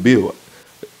shit we can build.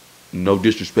 No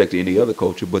disrespect to any other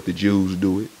culture, but the Jews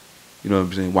do it. You know what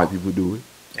I'm saying? White people do it.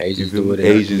 Asians do it.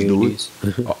 Asians do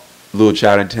it. Little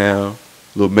Chinatown,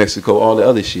 Little Mexico, all the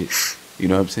other shit. You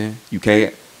know what I'm saying? You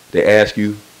can't. They ask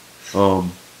you,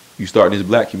 you starting this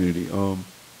black community.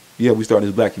 Yeah, we starting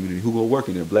this black community. Who gonna work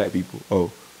in there? Black people.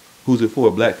 Oh, who's it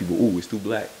for? Black people. Ooh, it's too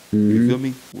black. You feel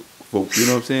me? You know what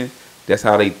I'm saying? That's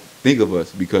how they think of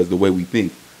us, because the way we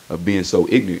think of being so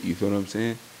ignorant. You feel what I'm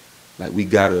saying? Like, we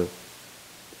gotta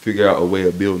figure out a way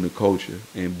of building the culture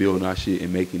and building our shit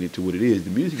and making it to what it is. The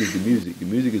music is the music. The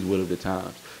music is what of the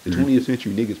times. The 20th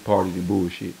century niggas partied and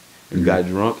bullshit and got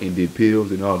drunk and did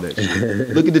pills and all that shit.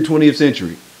 Look at the 20th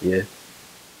century. Yeah.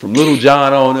 From Little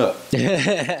John on up.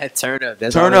 Turn up.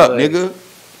 That's Turn up, nigga.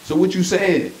 So what you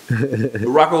saying?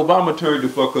 Barack Obama turned the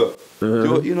fuck up.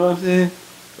 You know what I'm saying?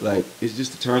 Like, it's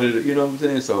just to turn it, you know what I'm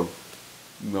saying? So,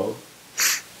 you know,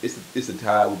 it's a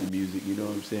tie with the music, you know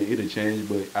what I'm saying? It'll change,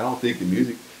 but I don't think the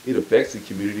music, it affects the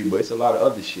community, but it's a lot of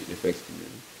other shit that affects the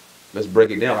community. Let's break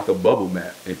it down like a bubble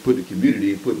map and put the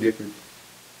community and put different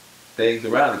things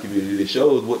around the community that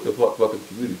shows what the fuck the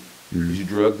community. Is your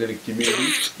drugs in the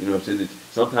community? You know what I'm saying?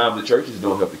 Sometimes the churches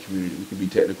don't help the community. We can be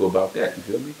technical about that, you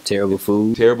feel me? Terrible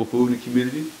food. Terrible food in the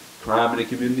community. Crime in the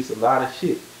community. It's a lot of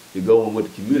shit. to go in with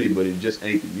the community, but it just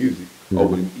ain't the music. Oh,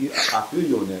 but I feel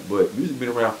you on that. But music been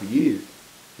around for years.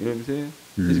 You know what I'm saying?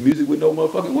 It's music with no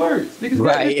motherfucking words. Niggas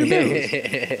got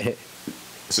instrumentals.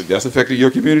 So that's affecting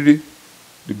your community?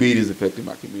 The beat is affecting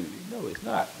my community. No, it's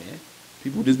not, man.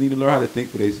 People just need to learn how to think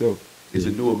for themselves. It's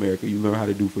a new America. You learn how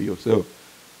to do for yourself.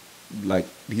 Like,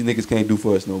 these niggas can't do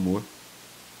for us no more.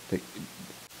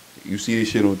 You see this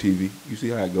shit on TV. You see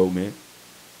how it go, man.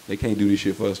 They can't do this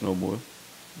shit for us no more.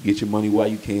 Get your money while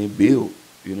you can. Build.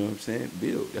 You know what I'm saying?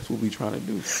 Build. That's what we trying to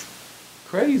do.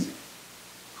 Crazy.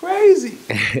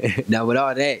 Now, with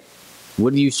all that,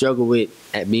 what do you struggle with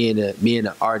at being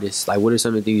an artist? Like, what are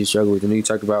some of the things you struggle with? I know you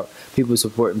talk about people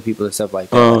supporting people and stuff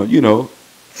like that. You know,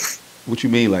 what you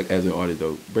mean, like, as an artist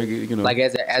though? Break it, you know. Like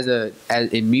as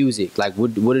in music, like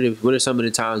what are some of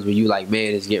the times when you like,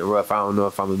 man, it's getting rough. I don't know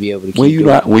if I'm gonna be able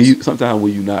to. Sometimes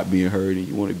when you not being heard and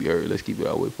you want to be heard, let's keep it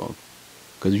all the way from.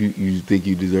 Because you think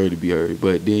you deserve to be heard,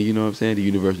 but then you know what I'm saying. The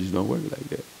universe just don't work like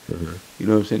that. You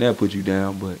know what I'm saying? That puts you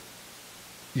down, but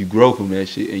you grow from that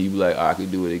shit and you be like, I can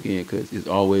do it again, because it's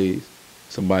always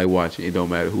somebody watching. It don't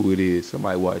matter who it is,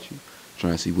 somebody watching,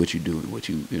 trying to see what you do and what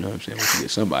you know what I'm saying, what you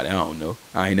get. Somebody, I don't know.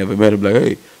 I ain't never met him, like,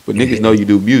 hey, but niggas know you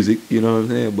do music, you know what I'm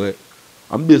saying? But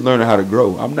I'm just learning how to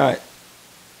grow. I'm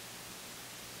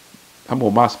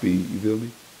on my speed, you feel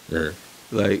me?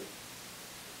 Like,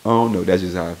 I don't know, that's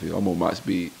just how I feel. I'm on my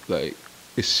speed. Like,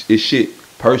 it's shit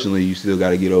personally you still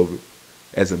gotta get over.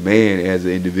 As a man, as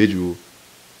an individual,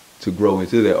 to grow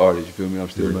into that artist, you feel me? I'm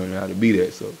still learning how to be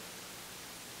that, so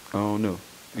I don't know.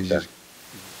 It's just.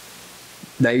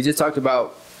 Now, you just talked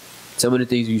about some of the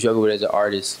things you struggle with as an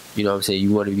artist. You know what I'm saying?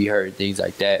 You want to be heard, things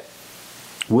like that.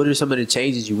 What are some of the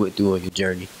changes you went through on your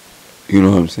journey? You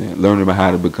know what I'm saying? Learning about how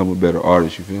to become a better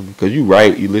artist, you feel me? Because you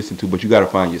write, you listen to, but you got to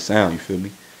find your sound, you feel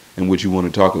me? And what you want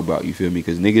to talk about, you feel me?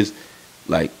 Because niggas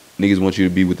want you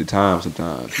to be with the time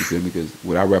sometimes, you feel me? Because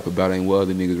what I rap about ain't what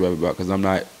other niggas rap about, because I'm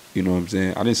not, you know what I'm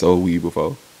saying? I didn't sold weed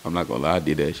before. I'm not going to lie, I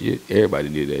did that shit. Everybody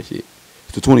did that shit.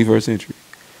 It's the 21st century.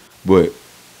 But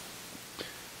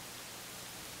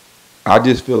I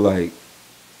just feel like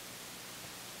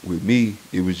with me,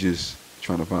 it was just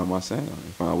trying to find my sound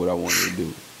and find what I wanted to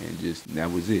do. And that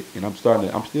was it. And I'm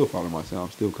still following my sound.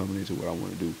 I'm still coming into what I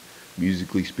want to do.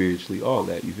 Musically, spiritually, all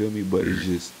that, you feel me? But it's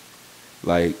just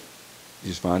like,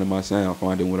 just finding my sound,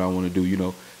 finding what I want to do, you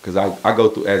know? Because I go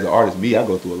through, as an artist, I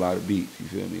go through a lot of beats, you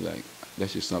feel me? Like,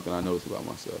 that's just something I notice about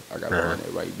myself. I got to find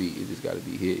that right beat. It just got to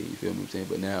be hit, you feel me what I'm saying?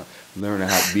 But now, learning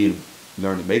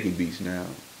making beats now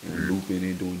and looping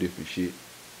and doing different shit.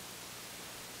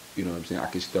 You know what I'm saying? I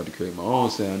can start to create my own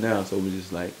sound now, so it's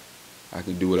just like, I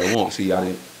can do what I want. See,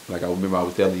 I remember I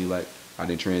was telling you, like, I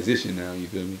didn't transition now, you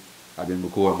feel me? I've been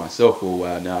recording myself for a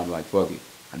while now. I'm like, fuck it.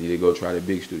 I need to go try the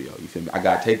big studio, you feel me? I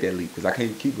got to take that leap, because I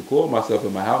can't keep recording myself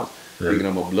in my house thinking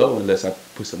I'm going to blow unless I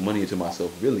put some money into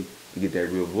myself really to get that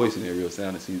real voice and that real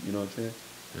sound and see, you know what I'm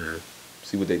saying?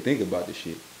 See what they think about the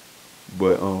shit.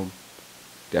 But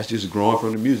that's just growing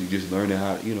from the music, just learning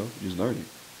how, you know,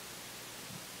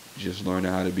 just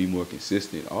learning how to be more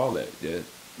consistent, all that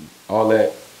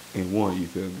in one, you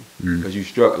feel me? Because you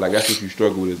struggle, like, that's what you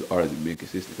struggle with as an artist, being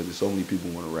consistent, because there's so many people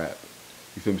want to rap.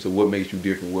 You feel me? So what makes you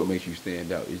different? What makes you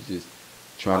stand out? It's just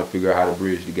trying to figure out how to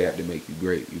bridge the gap to make you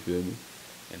great. You feel me?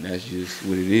 And that's just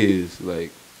what it is.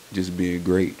 Like, just being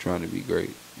great, trying to be great.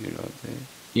 You know what I'm saying?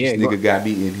 Yeah, this nigga got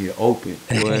me in here open.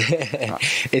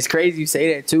 It's crazy you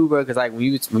say that too, bro. Because like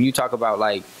when you talk about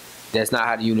like, that's not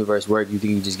how the universe works. You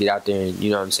think you just get out there and,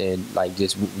 you know what I'm saying, like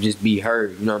just be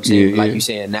heard. You know what I'm saying? Like you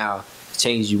saying now,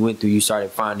 changes you went through, you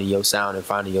started finding your sound and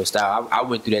finding your style. I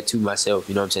went through that too myself,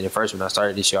 you know what I'm saying? At first when I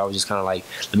started this show, I was just kind of like,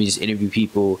 let me just interview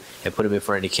people and put them in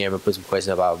front of the camera, put some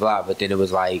questions, blah, blah, blah. But then it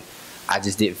was like, I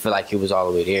just didn't feel like it was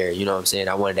all the way there, you know what I'm saying?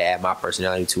 I wanted to add my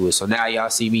personality to it. So now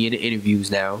y'all see me in the interviews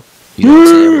now, you know what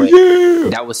I'm saying?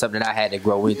 But that was something I had to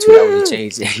grow into. That was a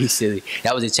change. Silly.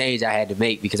 That was a change I had to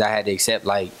make, because I had to accept,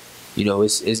 like, you know,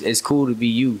 it's cool to be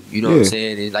you. You know what I'm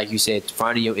saying? And like you said,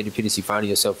 finding your independency, finding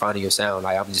yourself, finding your sound.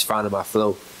 Like, I'm just finding my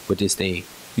flow with this thing.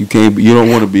 You don't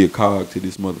want to be a cog to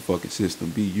this motherfucking system.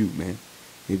 Be you, man.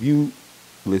 If you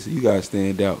listen, you gotta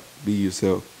stand out. Be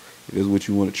yourself. If that's what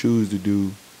you want to choose to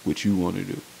do, what you want to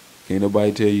do. Can't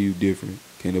nobody tell you different.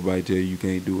 Can't nobody tell you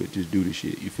can't do it. Just do the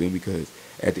shit. You feel me? Because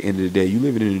at the end of the day, you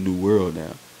living in a new world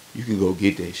now. You can go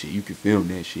get that shit. You can film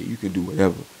that shit. You can do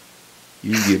whatever.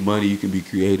 You can get money. You can be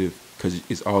creative, because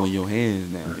it's all in your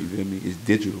hands now. You feel me? It's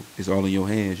digital. It's all in your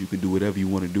hands. You can do whatever you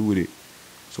want to do with it.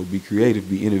 So be creative,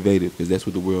 be innovative, because that's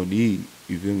what the world needs.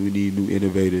 You feel me? We need new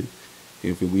innovators.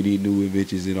 You feel me? We need new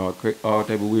inventions and all type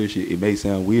of weird shit. It may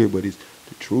sound weird, but it's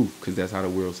the truth, because that's how the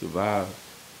world survives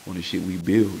on the shit we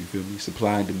build. You feel me?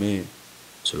 Supply and demand.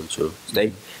 True.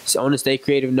 So on the stay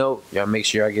creative note, y'all make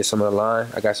sure I get some of the line.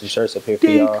 I got some shirts up here for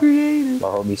y'all. Creative. My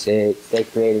homie said stay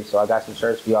creative, so I got some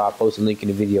shirts for y'all. I'll post a link in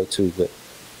the video too, but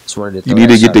just wanted to. You need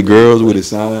to get the girls with a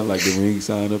sign like the ring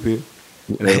sign up here.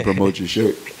 And promote your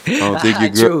shirt. I don't think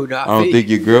your girl. I don't think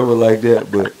your girl would like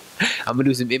that, but I'm gonna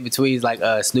do some in betweens like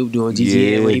Snoop doing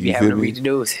GTN when he be having to read the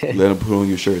news. Let him put on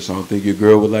your shirt. So I don't think your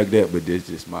girl would like that, but that's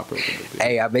just my personal opinion.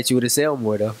 Hey, I bet you would have sell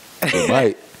more though. It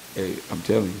might. Hey, I'm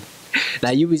telling you. Now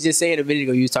you was just saying a minute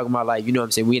ago, you was talking about like, you know what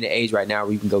I'm saying, we in the age right now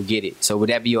where you can go get it. So would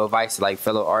that be your advice to like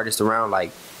fellow artists around,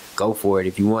 like go for it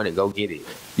if you want it, go get it?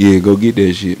 Yeah, go get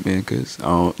that shit, man. Cause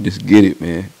just get it,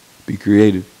 man. Be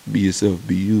creative. Be yourself.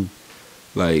 Be you.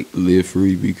 Like live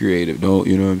free. Be creative. Don't,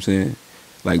 you know what I'm saying?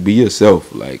 Like be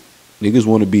yourself. Like niggas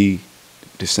want to be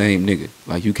the same nigga.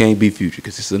 Like you can't be Future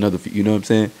because it's another. You know what I'm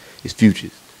saying? It's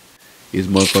Futures. It's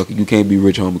motherfucker. You can't be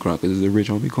Rich Homie Crying because it's a Rich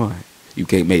Homie Crying. You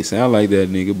can't make it sound like that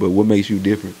nigga, but what makes you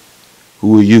different?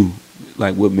 Who are you?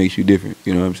 Like what makes you different?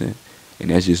 You know what I'm saying? And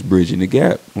that's just bridging the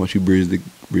gap. Once you bridge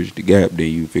the gap, then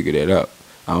you figure that out.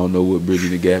 I don't know what bridging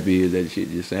the gap is. That shit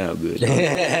just sounds good. But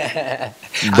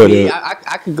I mean,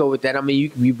 I can go with that. I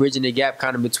mean, you bridging the gap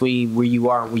kind of between where you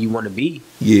are and where you want to be.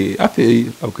 Yeah, I feel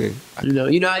you. Okay. You know,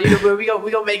 we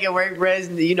gonna make it work,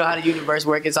 Brez. You know how the universe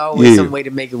works. It's always some way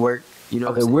to make it work. You know.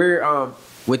 Okay, we're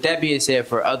with that being said,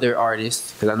 for other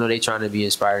artists, because I know they're trying to be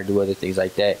inspired to do other things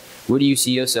like that. Where do you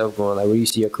see yourself going? Like, where do you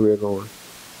see your career going?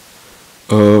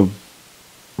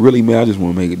 Really, man, I just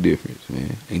want to make a difference,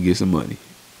 man, and get some money.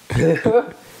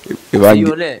 if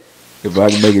I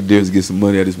can make a difference, get some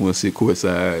money, I just want to sit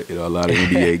courtside at a lot of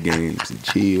NBA games and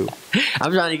chill.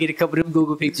 I'm trying to get a couple of them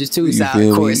Google pictures too, courtside.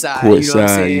 You know what I'm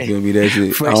saying? You feel me? That's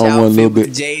it. Fresh I don't want a little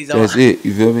bit. That's it.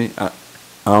 You feel me? I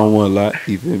don't want a lot.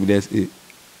 You feel me? That's it.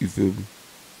 You feel me?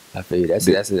 I feel you.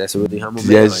 That's a really humble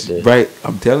man right there. Right.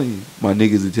 I'm telling you, my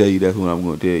niggas will tell you that's what I'm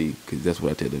gonna tell you, because that's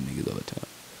what I tell them niggas all the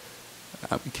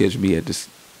time. Catch me at this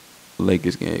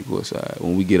Lakers game courtside.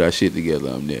 When we get our shit together,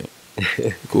 I'm there.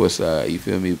 Courtside, you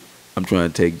feel me? I'm trying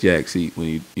to take Jack's seat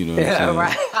when you know what I'm saying?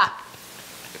 Right.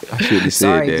 I should have said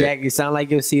Sorry, that. Jack. It sound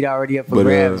like your seat already up for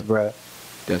grabs, bro.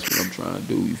 That's what I'm trying to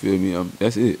do. You feel me?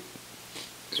 That's it.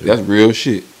 That's real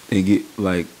shit. And get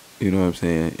like, you know what I'm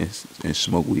saying, and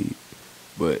smoke weed.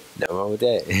 But nothing wrong with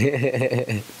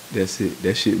that. That's it.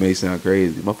 That shit may sound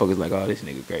crazy. Motherfuckers like, oh, this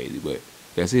nigga crazy, but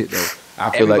that's it though. I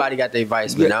feel everybody got their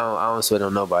vice, man. I don't sweat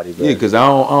on nobody, bro. Yeah, cause I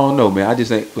don't know, man. I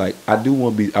just ain't like, I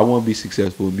want to be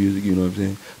successful in music. You know what I'm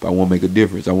saying? But I want to make a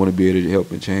difference. I want to be able to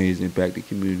help and change, and impact the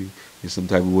community in some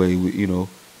type of way. With, you know,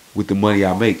 with the money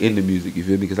I make in the music. You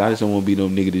feel me? Because I just don't want to be no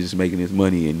nigga that's just making this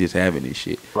money and just having this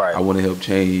shit. Right. I want to help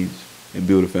change and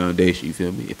build a foundation. You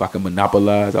feel me? If I can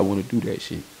monopolize, I want to do that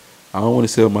shit. I don't want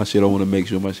to sell my shit. I want to make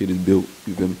sure my shit is built,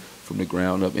 you feel me, from the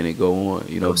ground up and it go on.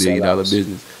 You know, $1 billion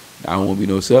business. I don't want to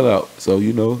be no sellout. So,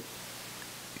 you know,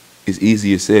 it's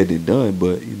easier said than done,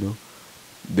 but, you know,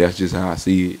 that's just how I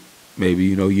see it. Maybe,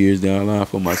 you know, years down the line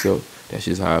for myself, that's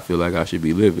just how I feel like I should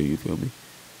be living, you feel me?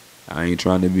 I ain't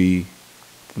trying to be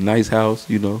a nice house,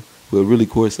 you know, but really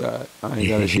courtside. I ain't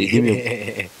got a shit. Give me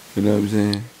a, you know what I'm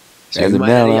saying? So as of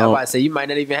now, I'm about to say, you might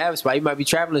not even have a spot. You might be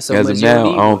traveling so much. As of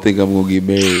now, I don't think I'm going to get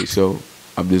married, so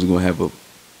I'm just going to have a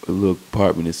little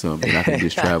apartment or something, and I can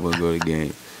just travel and go to the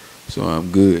game. So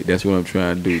I'm good. That's what I'm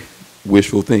trying to do.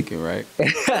 Wishful thinking, right?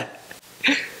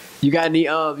 You got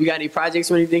any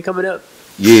projects or anything coming up?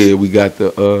 Yeah, we got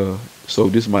the so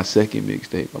this is my second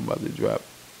mixtape I'm about to drop.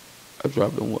 I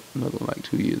dropped another one like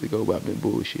 2 years ago, but I've been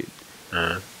bullshit.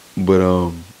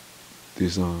 But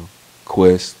this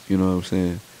quest, you know what I'm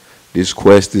saying? This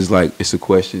quest is like, it's a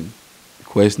question.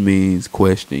 Quest means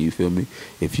question, you feel me?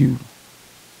 If you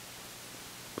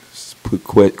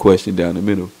put question down the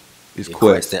middle, it's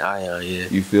quest. And ion, yeah.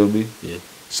 You feel me? Yeah.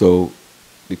 So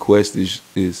the quest is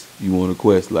you want a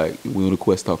quest, like we on a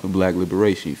quest talking black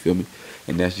liberation, you feel me?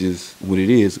 And that's just what it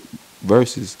is.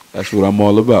 Versus, that's what I'm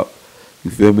all about.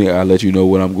 You feel me? I let you know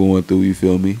what I'm going through, you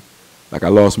feel me? Like I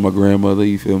lost my grandmother,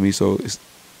 you feel me? So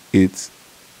it's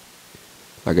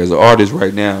like as an artist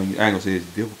right now, I ain't gonna say it's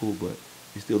difficult, but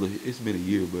it's been a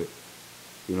year, but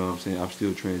you know what I'm saying? I'm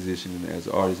still transitioning as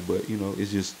an artist, but you know,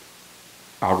 it's just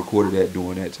I recorded that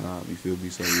during that time, you feel me?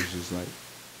 So it's just like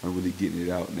I'm really getting it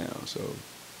out now. So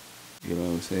you know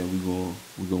what I'm saying?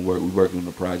 We're working on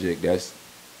the project. That's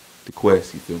the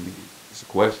quest, you feel me? It's a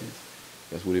question.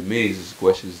 That's what it means. It's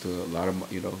questions to a lot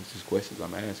of, you know, it's just questions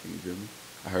I'm asking, you feel me?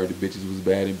 I heard the bitches was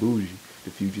bad and bougie.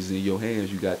 The future's in your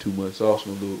hands. You got too much sauce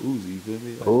on Lil Uzi, you feel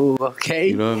me? Like, oh, okay.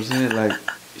 You know what I'm saying? Like,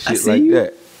 shit like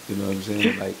that. You know what I'm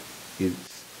saying? Like,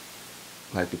 it's,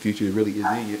 like the future really is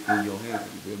in your hands,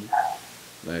 you feel me?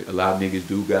 Like a lot of niggas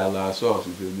do got a lot of sauce.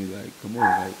 You feel me? Like come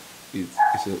on, like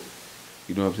it's a,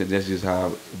 you know what I'm saying? That's just how I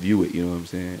view it. You know what I'm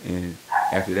saying? And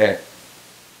after that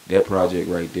project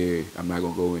right there, I'm not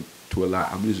gonna go into a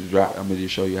lot. I'm gonna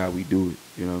just show you how we do it.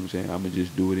 You know what I'm saying? I'm gonna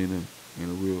just do it in a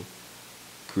real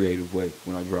creative way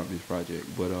when I drop this project.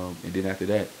 But and then after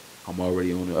that, I'm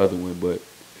already on the other one. But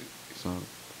it's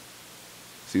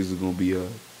Caesar's gonna be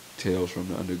Tales from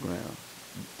the Underground,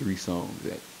 3 songs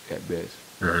at best.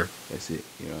 That's it.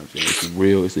 You know what I'm saying? It's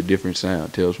real. It's a different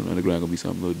sound. Tales from the Underground gonna be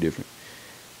something a little different.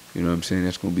 You know what I'm saying?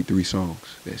 That's gonna be 3 songs.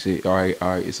 That's it. All right.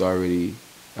 It's already.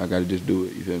 I gotta just do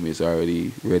it. You feel me? It's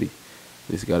already ready.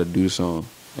 Just gotta do the song.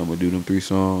 I'm gonna do them 3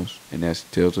 songs, and that's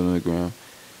Tales from the Underground.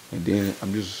 And then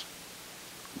I'm just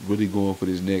really going for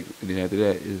this next. And then after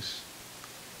that is,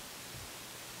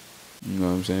 you know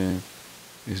what I'm saying?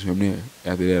 It's from there.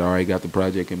 After that, I already got the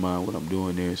project in mind, what I'm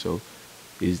doing there. So,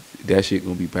 is that shit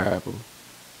gonna be powerful?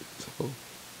 So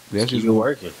that's just keep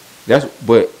working.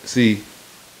 But see,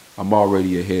 I'm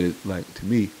already ahead of, like, to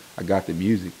me, I got the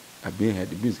music. I've been had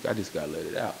the music. I just gotta let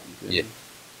it out. You feel me?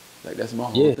 Like that's my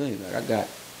whole thing.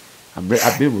 Like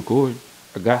I've been recording.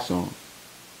 I got songs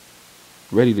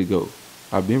ready to go.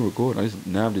 I've been recording.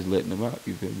 Now I'm just letting them out.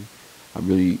 You feel me? I'm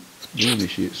really doing this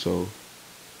shit. So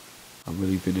I'm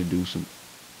really finna do some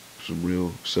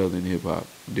real Southern hip hop,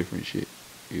 different shit.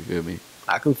 You feel me?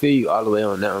 I can feel you all the way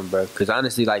on that one, bro. Cause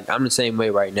honestly, like I'm the same way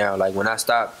right now. Like when I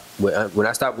stopped with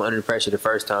Under Pressure the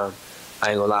first time, I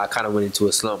ain't gonna lie, I kind of went into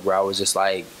a slump where I was just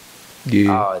like,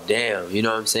 oh damn, you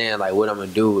know what I'm saying? Like what I'm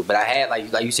gonna do? But I had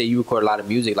like you said, you record a lot of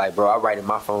music. Like bro, I write in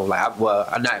my phone. Like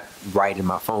I'm not writing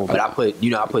my phone, but I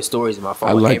put stories in my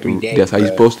phone every day. That's how you're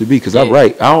supposed to be. Cause I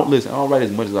write. I don't write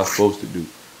as much as I'm supposed to do.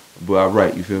 But I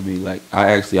write, you feel me? Like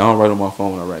I don't write on my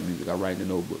phone when I write music. I write in a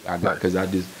notebook. Because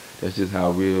that's just how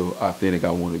real authentic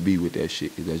I want to be with that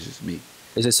shit. Cause that's just me.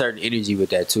 There's a certain energy with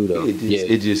that too, though.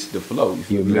 It's just the flow. You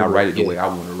feel me? I write it the way I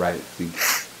want to write it. See?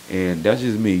 And that's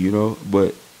just me, you know.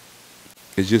 But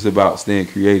it's just about staying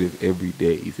creative every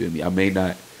day. You feel me? I may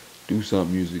not do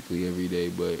something musically every day,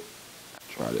 but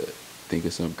I try to think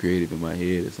of something creative in my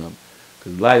head or something.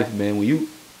 Cause life, man,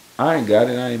 I ain't got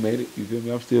it, I ain't made it. You feel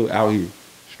me? I'm still out here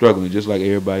struggling just like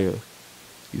everybody else.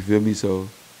 You feel me? So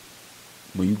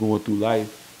when you going through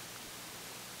life,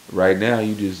 right now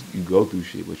you go through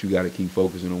shit, but you got to keep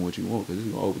focusing on what you want, because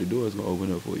it's gonna open the door. It's gonna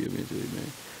open up for you eventually, man.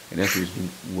 And that's just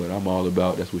what I'm all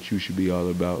about. That's what you should be all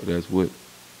about. That's what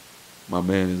my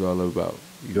man is all about.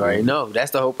 You already know. That's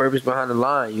the whole purpose behind the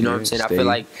line. You know what I'm saying? I feel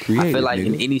like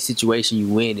in any situation you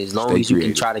win, as long as you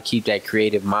can try to keep that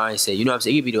creative mindset. You know what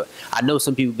I'm saying? I know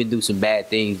some people been through some bad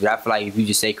things, but I feel like if you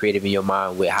just stay creative in your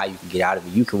mind with how you can get out of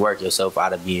it, you can work yourself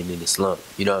out of being in the slump.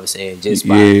 You know what I'm saying? Just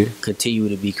by continuing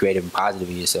to be creative and positive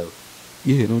in yourself.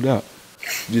 Yeah, no doubt.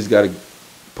 You just gotta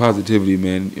positivity,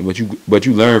 man. But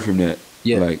you learn from that.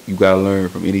 Yeah. Like you gotta learn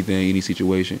from anything, any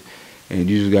situation, and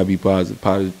you just gotta be positive.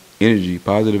 Positive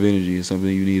energy is something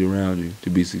you need around you to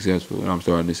be successful. And I'm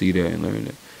starting to see that and learn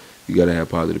that. You gotta have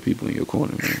positive people in your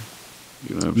corner, man.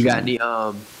 You know what I'm saying? Got any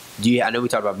I know we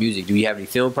talked about music. Do you have any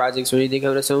film projects or anything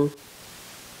coming up soon?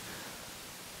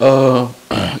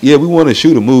 Yeah, we want to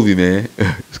shoot a movie, man.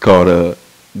 It's called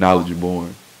Knowledge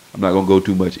Born. I'm not gonna go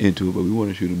too much into it, but we want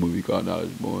to shoot a movie called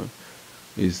Knowledge Born.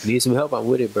 Need some help? I'm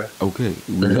with it, bro. Okay,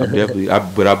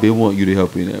 but I've been wanting you to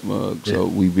help in that mug. So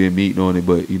we've been meeting on it,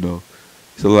 but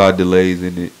it's a lot of delays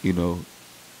in it,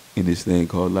 in this thing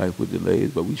called life with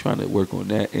delays. But we trying to work on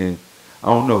that, and I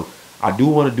don't know. I do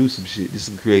want to do some shit, just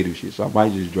some creative shit. So I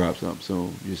might just drop something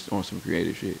soon, just on some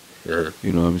creative shit. Yeah.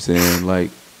 You know what I'm saying?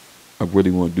 Like I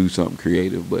really want to do something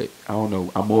creative, but I don't know.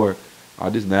 I want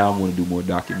to do more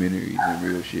documentaries and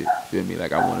real shit. Feel me?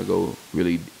 Like I want to go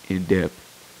really in depth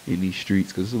in these streets,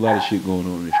 because there's a lot of shit going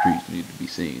on in the streets that need to be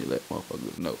seen to let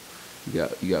motherfuckers know. You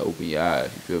got to open your eyes.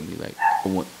 You feel me? Like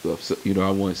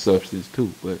I want substance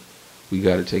too, but we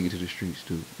got to take it to the streets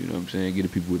too. You know what I'm saying? Get the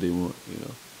people what they want.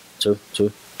 True.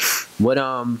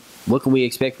 What can we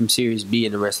expect from Sirius B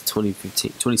in the rest of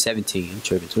 2017? I'm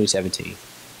tripping. 2017.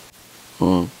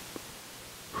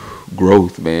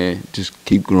 Growth, man. Just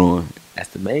keep growing. That's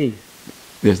the main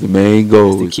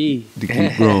goal. That's the key. To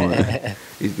keep growing.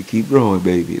 It's to keep growing,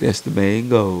 baby. That's the main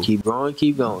goal. Keep growing,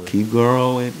 keep going. Keep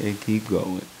growing and keep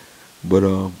going. But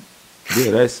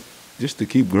that's just to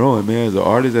keep growing, man. As an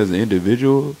artist, as an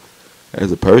individual,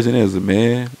 as a person, as a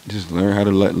man, just learn how to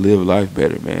live life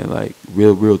better, man. Like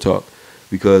real talk.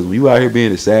 Because when you out here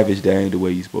being a savage, that ain't the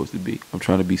way you supposed to be. I'm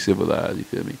trying to be civilized. You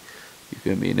feel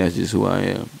me? And that's just who I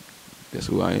am. That's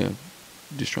who I am.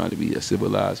 Just trying to be a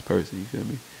civilized person. You feel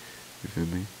me?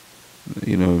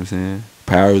 You know what I'm saying?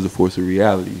 Power is a force of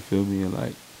reality. You feel me? And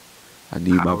like, I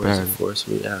need my Power is a passion. force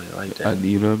of reality. I like that.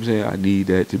 You know what I'm saying? I need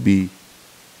that to be.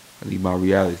 I need my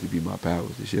reality to be my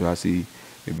powers. The shit I see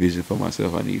and vision for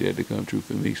myself, I need that to come true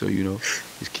for me. So, you know,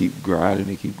 just keep grinding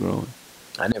and keep growing.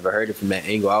 I never heard it from that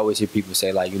angle. I always hear people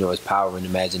say, like, you know, it's power in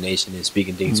imagination and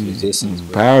speaking things to existence.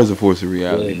 But Power is a force of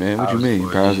reality, yeah, man. What you mean?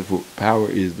 Power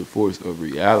is the force of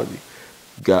reality.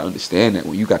 You gotta understand that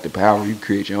when you got the power, you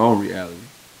create your own reality.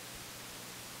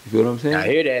 You feel what I'm saying? I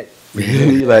hear that.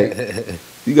 Like,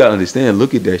 you gotta understand.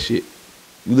 Look at that shit.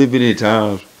 You living in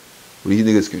times where these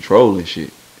niggas controlling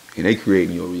shit, and they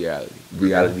creating your reality.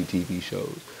 Reality TV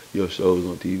shows, your shows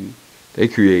on TV. They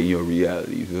creating your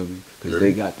reality. You feel me? Because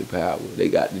they got the power. They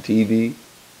got the TV.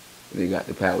 They got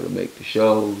the power to make the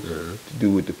shows, to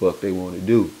do what the fuck they want to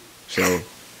do. So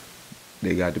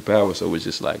they got the power. So it's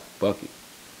just like, fuck it.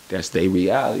 That's their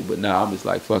reality. But now I'm just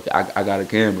like, fuck it. I got a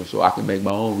camera, so I can make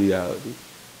my own reality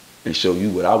and show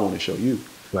you what I want to show you.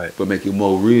 Right. But make it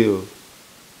more real.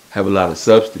 Have a lot of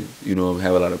substance. You know,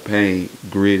 have a lot of pain,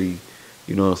 gritty.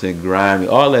 You know what I'm saying? Grimy.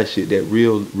 All that shit. That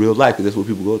real life. Because that's what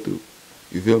people go through.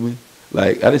 You feel me?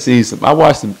 Like, I just seen some. I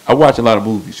watch a lot of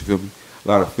movies. You feel me? A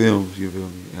lot of films. You feel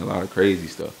me? And a lot of crazy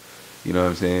stuff. You know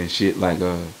what I'm saying? Shit like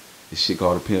this shit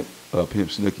called Pimp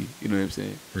Snooki. You know what I'm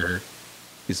saying?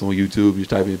 It's on YouTube. You just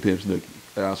type in Pimp Snooki.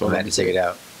 I'm glad to check it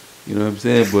out. You know what I'm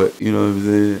saying? But you know what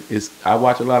I'm saying? I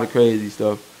watch a lot of crazy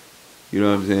stuff. You know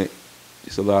what I'm saying?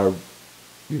 It's a lot of,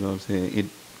 you know what I'm saying?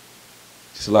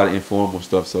 Just a lot of informal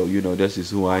stuff. So you know, that's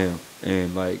just who I am,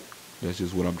 and like that's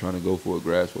just what I'm trying to go for,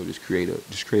 grasp for. Just create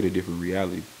a different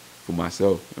reality for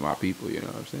myself and my people. You know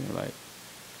what I'm saying? Like,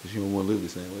 because you don't want to live the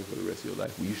same way for the rest of your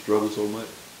life. When you struggle so much,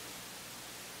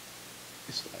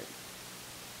 it's like,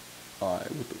 all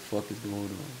right, what the fuck is going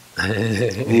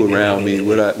on? Who around me?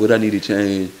 What I need to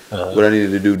change? What I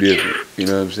needed to do different? You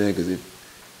know what I'm saying?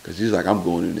 Because it's like I'm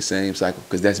going in the same cycle.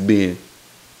 Because that's being,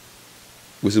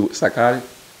 what's it, psychotic?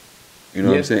 You know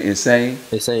what I'm saying? Insane.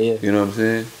 Yeah. You know what I'm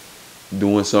saying?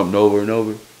 Doing something over and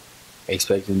over.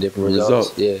 Expecting different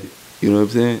results. Yeah. You know what I'm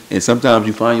saying? And sometimes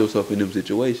you find yourself in them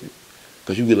situations.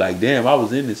 Because you be like, damn, I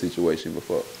was in this situation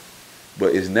before.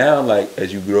 But it's now like,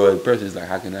 as you grow as a person, it's like,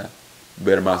 how can I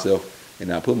better myself and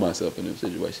not put myself in them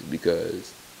situations?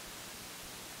 Because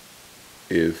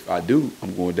if I do,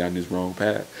 I'm going down this wrong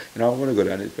path. And I don't want to go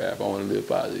down this path. I want to live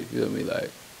positive. You know what I mean?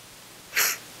 Like,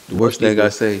 the worst thing I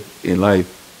say in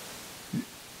life,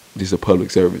 this is a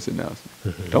public service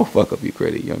announcement. Don't fuck up your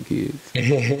credit, young kids.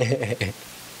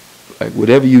 Like,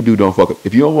 whatever you do, don't fuck up.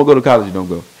 If you don't want to go to college, don't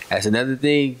go. That's another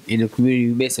thing in the community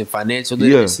we missing, financial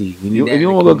literacy. If you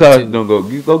don't want to go to college, don't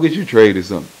go. Go get your trade or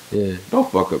something. Yeah. Don't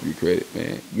fuck up your credit,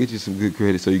 man. Get you some good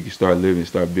credit so you can start living,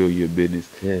 start building your business,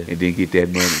 and then get that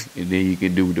money. And then you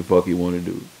can do what the fuck you want to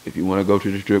do. If you want to go to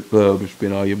the strip club and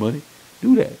spend all your money,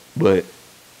 do that. But,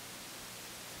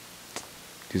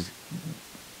 just,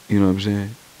 you know what I'm saying?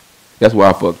 That's why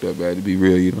I fucked up, man, to be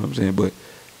real, you know what I'm saying? But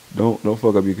don't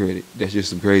fuck up your credit. That's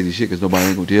just some crazy shit because nobody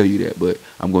ain't going to tell you that. But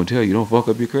I'm going to tell you, don't fuck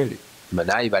up your credit. But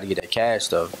now you about to get that cash,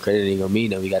 though. Credit ain't going to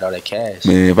mean that we got all that cash.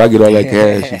 Man, if I get all that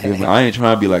cash, you feel me? I ain't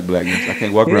trying to be like Black Niggas. I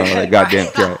can't walk around with all that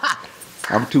goddamn cash.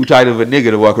 I'm too tight of a nigga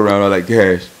to walk around with all that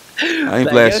cash. I ain't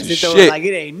flashing shit. Like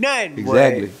it ain't nothing,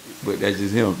 exactly. Boy. But that's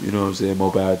just him. You know what I'm saying?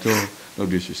 More power to him. No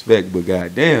disrespect, but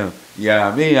goddamn. Yeah,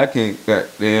 I mean, I can't,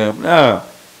 goddamn, nah.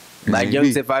 Like,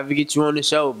 youngster, if I ever get you on the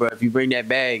show, bro, if you bring that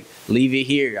bag, leave it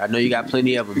here. I know you got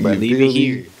plenty of them, bro. Leave it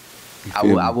here.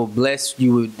 I will bless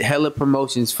you with hella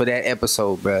promotions for that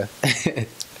episode, bro.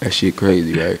 That shit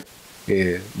crazy, right?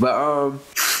 Yeah. But a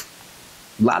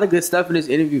lot of good stuff in this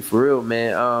interview, for real,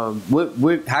 man.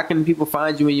 How can people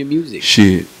find you in your music?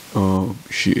 Shit.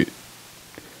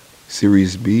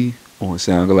 Sirius B on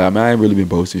SoundCloud. I mean, I ain't really been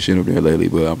posting shit up there lately,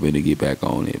 but I'm gonna get back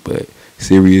on it. But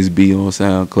Sirius B on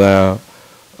SoundCloud.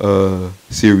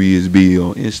 Sirius B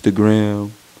on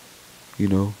Instagram, you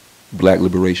know, Black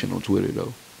Liberation on Twitter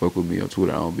though. Fuck with me on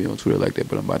Twitter. I don't be on Twitter like that,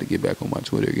 but I'm about to get back on my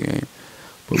Twitter game.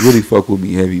 But really fuck with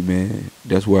me heavy, man.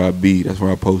 That's where I be. That's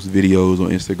where I post videos on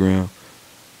Instagram.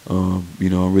 You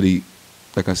know, I'm really,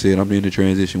 like I said, I'm in the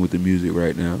transition with the music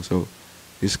right now. So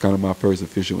this is kind of my first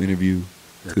official interview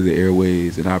to the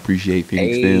airways, and I appreciate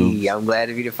Phoenix Films. I'm glad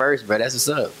to be the first, bro. That's what's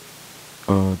up.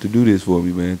 To do this for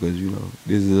me, man, because, you know,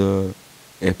 this is a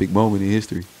epic moment in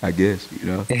history, I guess, you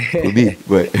know, for me.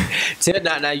 But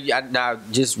now,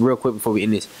 just real quick before we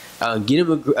end this, give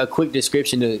him a quick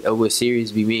description of what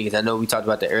Sirius B means, because I know we talked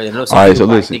about that earlier. I know some all right, people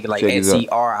so listen, thinking like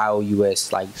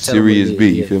SCRIOUS, like Sirius B.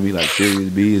 You feel me? Like Sirius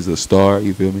B is a star.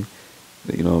 You feel me?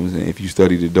 You know what I'm saying? If you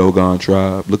study the Dogon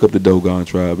tribe, look up the Dogon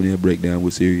tribe, and then break down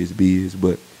what Sirius B is.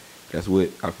 But that's what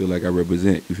I feel like I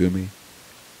represent. You feel me?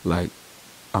 Like,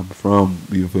 I'm from,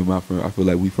 you feel me? I feel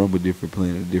like we from a different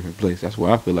planet, a different place. That's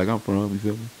where I feel like I'm from, you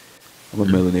feel me? I'm a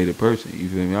melanated person, you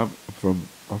feel me? I'm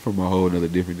from a whole another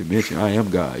different dimension. I am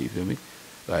God, you feel me?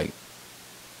 Like,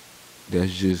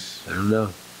 that's just, I don't know.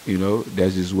 you know,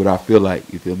 that's just what I feel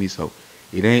like, you feel me? So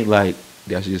it ain't like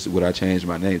that's just what I changed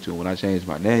my name to. When I changed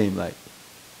my name, like,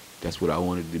 that's what I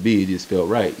wanted it to be. It just felt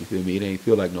right, you feel me? It ain't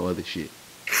feel like no other shit.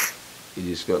 It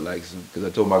just felt like some, because I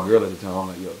told my girl at the time, I'm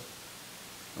like, yo,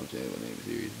 I'm saying my name is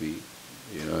Sirius B.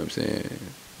 You know what I'm saying?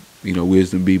 You know,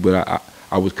 Wisdom B, but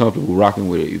I was comfortable rocking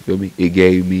with it, you feel me? It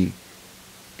gave me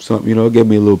something, you know, it gave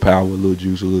me a little power, a little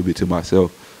juice, a little bit to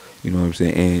myself. You know what I'm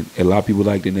saying? And a lot of people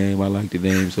like the name. I like the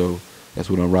name, so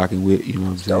that's what I'm rocking with. You know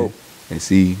what I'm saying? Dope. And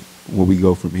see where we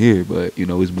go from here. But, you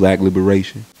know, it's black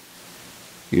liberation.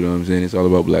 You know what I'm saying? It's all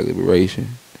about black liberation.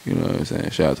 You know what I'm saying?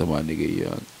 Shout out to my nigga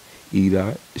Young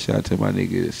E-Dot. Shout out to my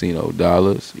nigga Cino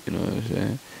Dollars. You know what I'm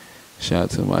saying? Shout out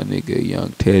to my nigga Young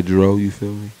Tedro. You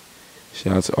feel me?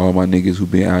 Shout out to all my niggas who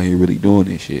been out here really doing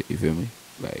this shit. You feel me?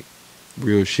 Like,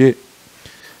 real shit.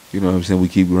 You know what I'm saying? We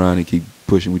keep grinding, keep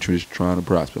pushing. We just trying to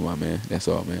prosper, my man. That's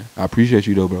all, man. I appreciate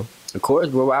you, though, bro. Of course,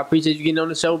 bro. I appreciate you getting on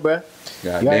the show, bro.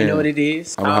 God You already damn. know what it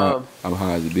is. I'm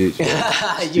high as a bitch.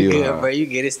 Bro. You Still good, high. bro. You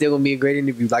good. It's still gonna be a great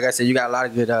interview. Like I said, you got a lot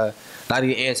of good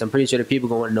answers. I'm pretty sure the people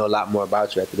gonna want to know a lot more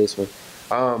about you after this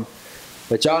one.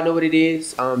 But y'all know what it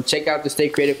is. Check out the Stay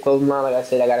Creative clothing line. Like I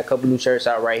said, I got a couple new shirts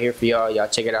out right here for y'all. Y'all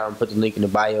check it out and put the link in the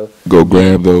bio. Go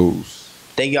grab those.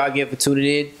 Thank y'all again for tuning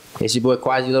in. It's your boy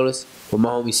Quasi Lotus with my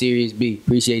homie Sirius B.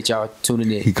 Appreciate y'all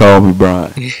tuning in. He called me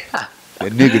Brian.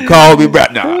 That nigga called me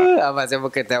Brian. Nah. I'm about to say, I'm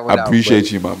gonna cut that one out. I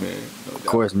appreciate you, my man. No doubt. Of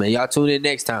course, man. Y'all tune in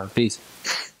next time. Peace.